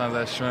beef. Sometimes I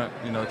have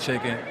shrimp.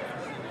 Chicken.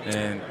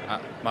 And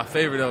my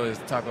favorite though is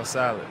taco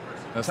salad.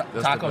 That's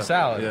taco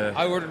salad. Yeah.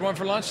 I ordered one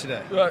for lunch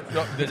today.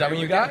 Is that what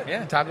you got?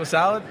 Yeah. Taco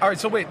salad. All right.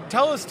 So wait,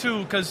 tell us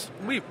too, because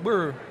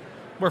we're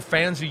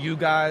fans of you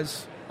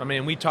guys. I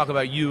mean, we talk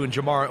about you and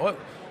Ja'Marr.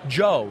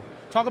 Joe,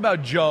 talk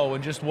about Joe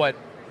and just what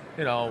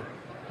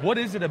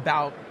is it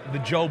about the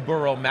Joe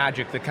Burrow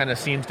magic that kind of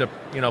seems to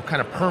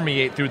kind of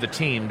permeate through the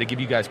team to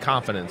give you guys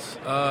confidence?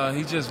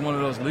 He's just one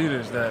of those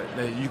leaders that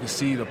you can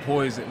see the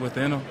poise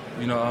within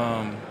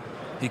him.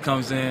 He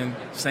comes in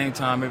same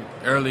time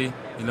early.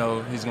 He's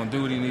going to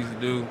do what he needs to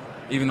do,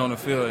 even on the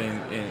field.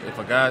 And if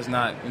a guy's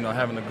not,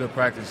 having a good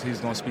practice,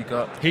 he's going to speak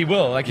up. He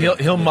will. Like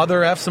he'll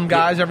mother F some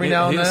guys every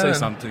now and then. He'll say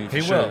something to you. For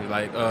he sure. will.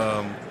 Like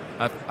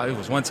it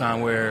was one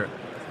time where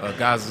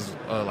guys was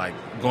like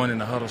going in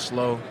the huddle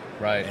slow.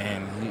 Right.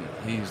 And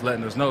he's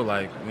letting us know,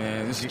 like,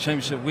 man, this is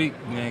championship week,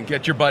 man.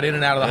 Get your butt in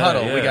and out of the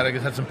huddle. Yeah. We got to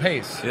have some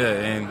pace. Yeah,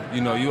 and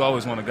you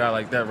always want a guy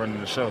like that running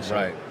the show. So.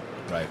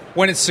 Right.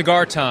 When it's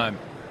cigar time,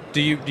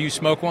 do you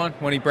smoke one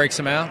when he breaks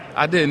them out?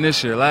 I didn't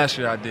this year. Last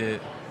year I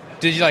did.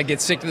 Did you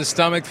get sick to the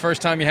stomach the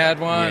first time you had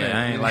one? Yeah,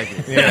 I ain't like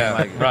it. Yeah,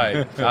 like it.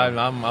 right.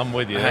 I'm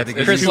with you. I had to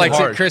get Chris too likes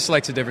hard. it. Chris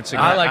likes a different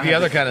cigar. I like the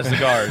other kind of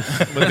cigars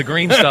with the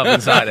green stuff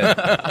inside it.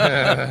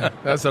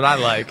 That's what I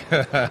like.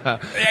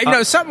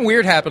 Something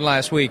weird happened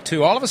last week,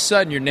 too. All of a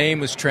sudden, your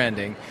name was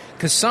trending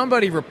because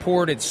somebody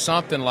reported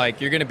something like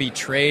you're going to be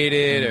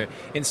traded or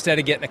instead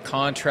of getting a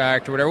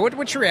contract or whatever.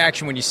 What's your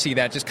reaction when you see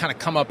that just kind of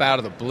come up out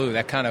of the blue,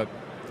 that kind of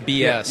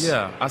BS?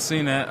 Yeah, I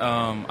seen that.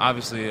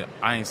 Obviously,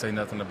 I ain't say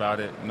nothing about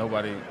it.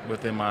 Nobody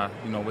within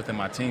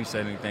my team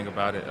said anything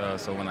about it.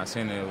 So when I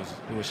seen it,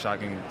 it was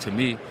shocking to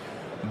me.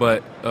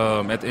 But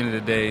at the end of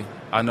the day,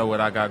 I know what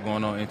I got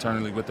going on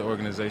internally with the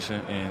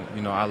organization,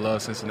 and I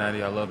love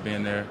Cincinnati. I love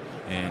being there,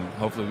 and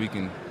hopefully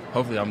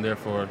I'm there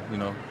for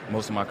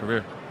most of my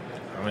career.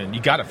 I mean,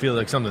 you got to feel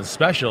like something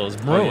special is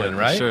brewing,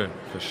 right?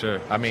 For sure.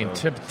 I mean,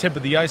 tip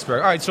of the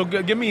iceberg. All right, so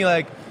give me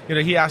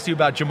he asked you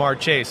about Ja'Marr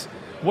Chase.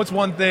 What's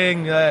one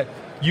thing that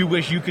you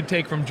wish you could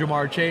take from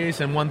Ja'Marr Chase,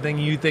 and one thing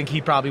you think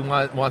he probably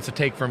wants to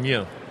take from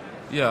you?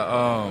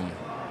 Yeah,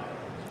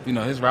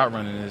 his route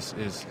running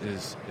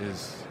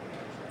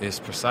is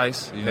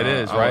precise. It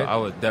is, right? I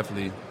would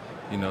definitely,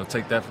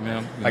 take that from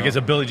him. His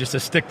ability just to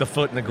stick the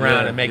foot in the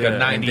ground and make a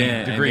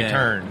 90-degree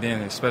turn. And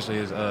then especially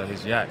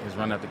his yak, his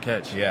run after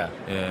catch. Yeah,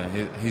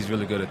 he's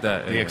really good at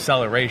that. The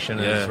acceleration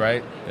is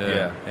right.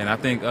 Yeah, and I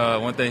think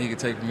one thing he could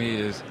take from me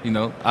is,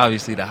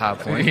 obviously the high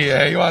points.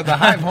 Yeah, you want the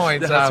high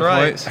points. That's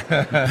right.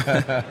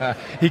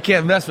 He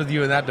can't mess with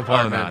you in that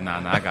department. Oh, no,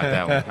 I got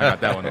that one. I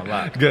got that one a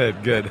lot.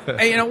 Good.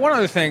 Hey, one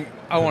other thing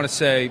I want to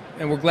say,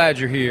 and we're glad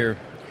you're here.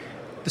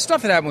 The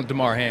stuff that happened with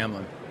Damar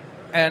Hamlin.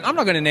 And I'm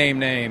not going to name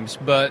names,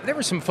 but there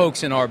were some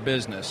folks in our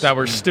business that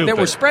were stupid. That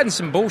were spreading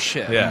some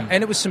bullshit. Yeah.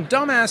 And it was some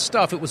dumbass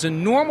stuff. It was a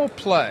normal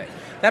play.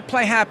 That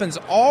play happens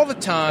all the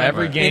time.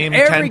 Every game, in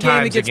every 10 game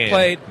times that gets a game.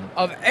 played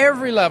of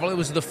every level. It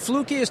was the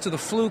flukiest of the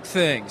fluke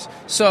things.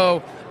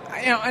 So,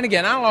 and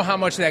again, I don't know how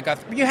much that got.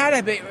 You had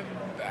to be.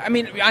 I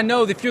mean, I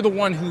know that if you're the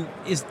one who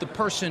is the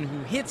person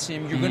who hits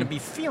him, you're going to be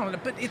feeling it.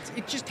 But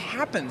it just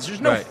happens.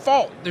 There's no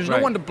fault. There's no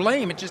one to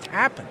blame. It just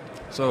happened.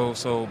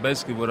 So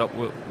basically,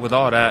 with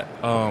all that,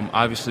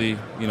 obviously,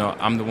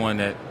 I'm the one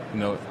that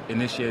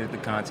initiated the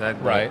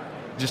contact. Right.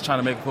 Just trying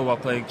to make a football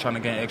play, trying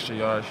to gain extra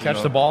yards.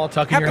 Catch the ball,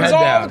 tucking your head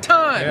down. Happens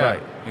all the time. Yeah.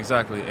 Right.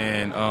 Exactly.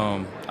 And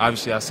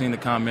obviously, I seen the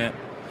comment,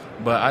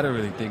 but I didn't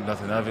really think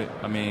nothing of it.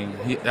 I mean,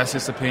 that's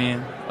his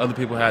opinion. Other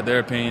people had their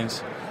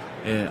opinions,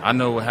 and I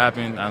know what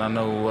happened, and I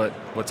know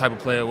what type of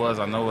play it was.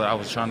 I know what I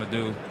was trying to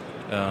do.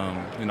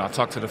 I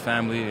talked to the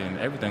family, and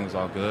everything was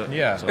all good.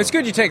 Yeah. So. It's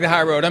good you take the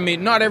high road. I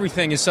mean, not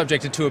everything is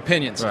subjected to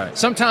opinions. Right.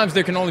 Sometimes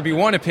there can only be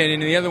one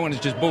opinion, and the other one is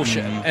just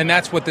bullshit. Mm-hmm. And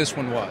that's what this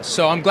one was.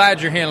 So I'm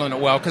glad you're handling it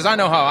well, because I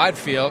know how I'd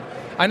feel.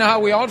 I know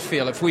how we all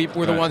feel if we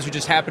were the ones who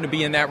just happened to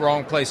be in that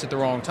wrong place at the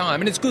wrong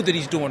time. And it's good that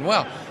he's doing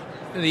well.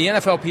 The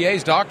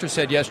NFLPA's doctor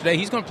said yesterday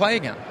he's going to play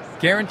again.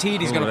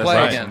 Guaranteed he's going to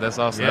play again. That's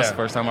awesome. Yeah. That's the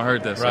first time I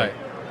heard that. Right.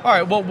 So. All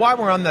right, well, while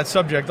we're on that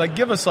subject,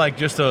 give us,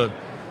 just a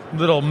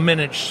little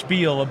minute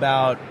spiel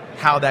about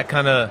how that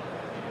kind of,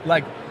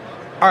 all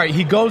right,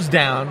 he goes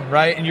down,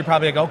 right? And you're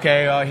probably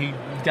okay,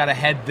 he got a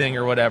head thing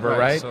or whatever,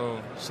 right?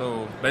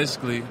 So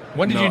basically,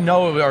 when did you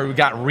know or it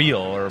got real?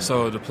 Or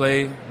so the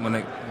play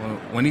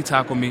when he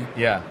tackled me,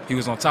 he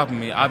was on top of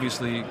me.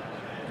 Obviously,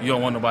 you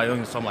don't want nobody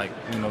else. So I'm like,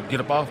 get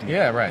up off me.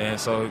 Yeah, right. And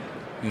so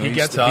he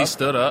gets up. He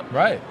stood up,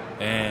 right?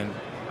 And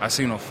I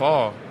seen him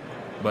fall,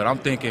 but I'm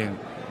thinking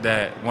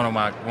that one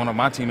of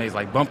my teammates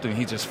bumped him.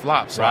 He just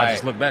flopped. So I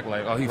just looked back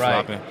he's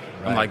flopping.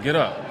 I'm like, get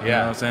up. You know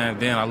what I'm saying?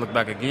 Then I look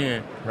back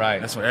again. Right.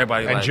 That's when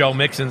everybody and Joe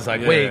Mixon's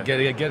wait,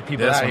 get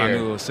people That's out of when here.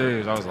 I knew it was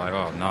serious. I was like,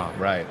 oh no.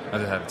 Right. I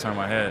just had to turn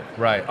my head.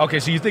 Right.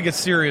 Okay, so you think it's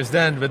serious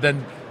then, but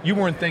then you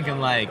weren't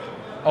thinking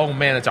oh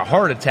man, it's a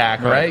heart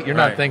attack, right? You're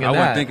not thinking I that.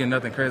 wasn't thinking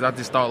nothing crazy. I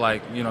just thought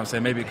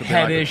maybe it could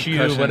head be a issue,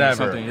 concussion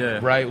whatever. Or something. Yeah.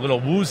 Right,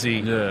 little woozy.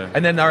 Yeah.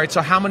 And then all right,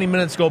 so how many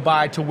minutes go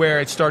by to where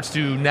it starts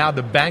to now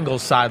the Bengals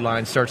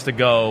sideline starts to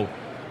go,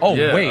 oh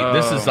wait,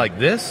 this is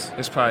this?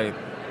 It's probably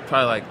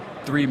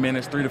 3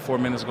 to 4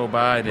 minutes go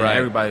by, then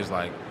everybody's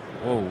like,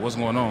 whoa, what's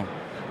going on?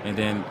 And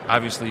then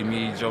obviously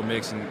me, Joe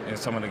Mixon, and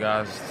some of the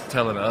guys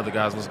telling the other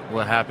guys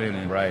what happened,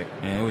 and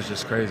it was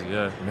just crazy,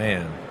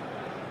 man.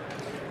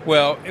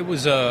 Well, it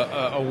was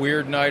a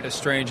weird night, a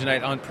strange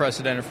night,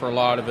 unprecedented for a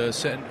lot of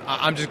us, and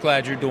I'm just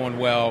glad you're doing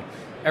well.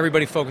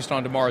 Everybody focused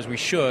on Damar as we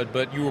should,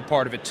 but you were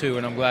part of it too,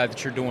 and I'm glad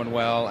that you're doing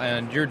well,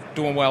 and you're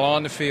doing well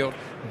on the field.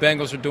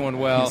 Bengals are doing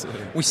well.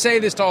 We say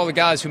this to all the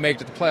guys who make it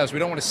to the playoffs. We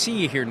don't want to see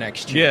you here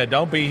next year. Yeah,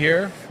 don't be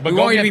here. But we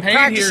go want you get to be paid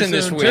practicing here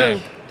this soon, week. too.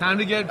 Time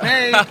to get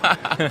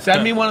paid.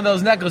 Send me one of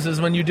those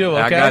necklaces when you do,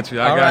 okay? I got you.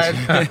 All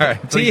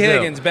right. T.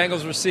 Higgins,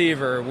 Bengals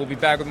receiver. We'll be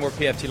back with more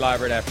PFT Live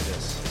right after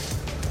this.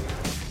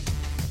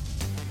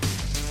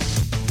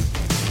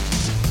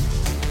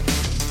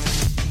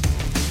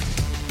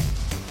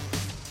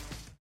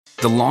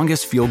 The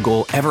longest field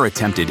goal ever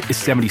attempted is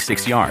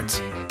 76 yards.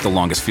 The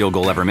longest field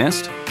goal ever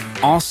missed?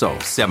 Also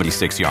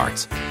 76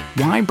 yards.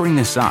 Why bring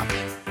this up?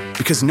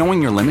 Because knowing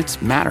your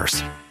limits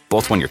matters,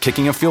 both when you're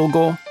kicking a field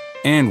goal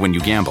and when you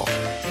gamble.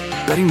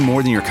 betting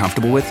more than you're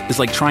comfortable with is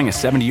like trying a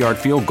 70-yard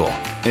field goal.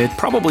 It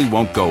probably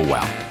won't go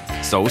well.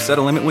 So set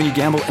a limit when you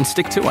gamble and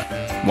stick to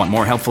it. Want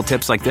more helpful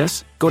tips like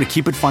this? Go to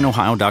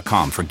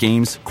keepitfunohio.com for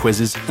games,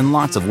 quizzes, and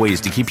lots of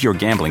ways to keep your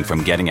gambling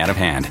from getting out of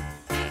hand.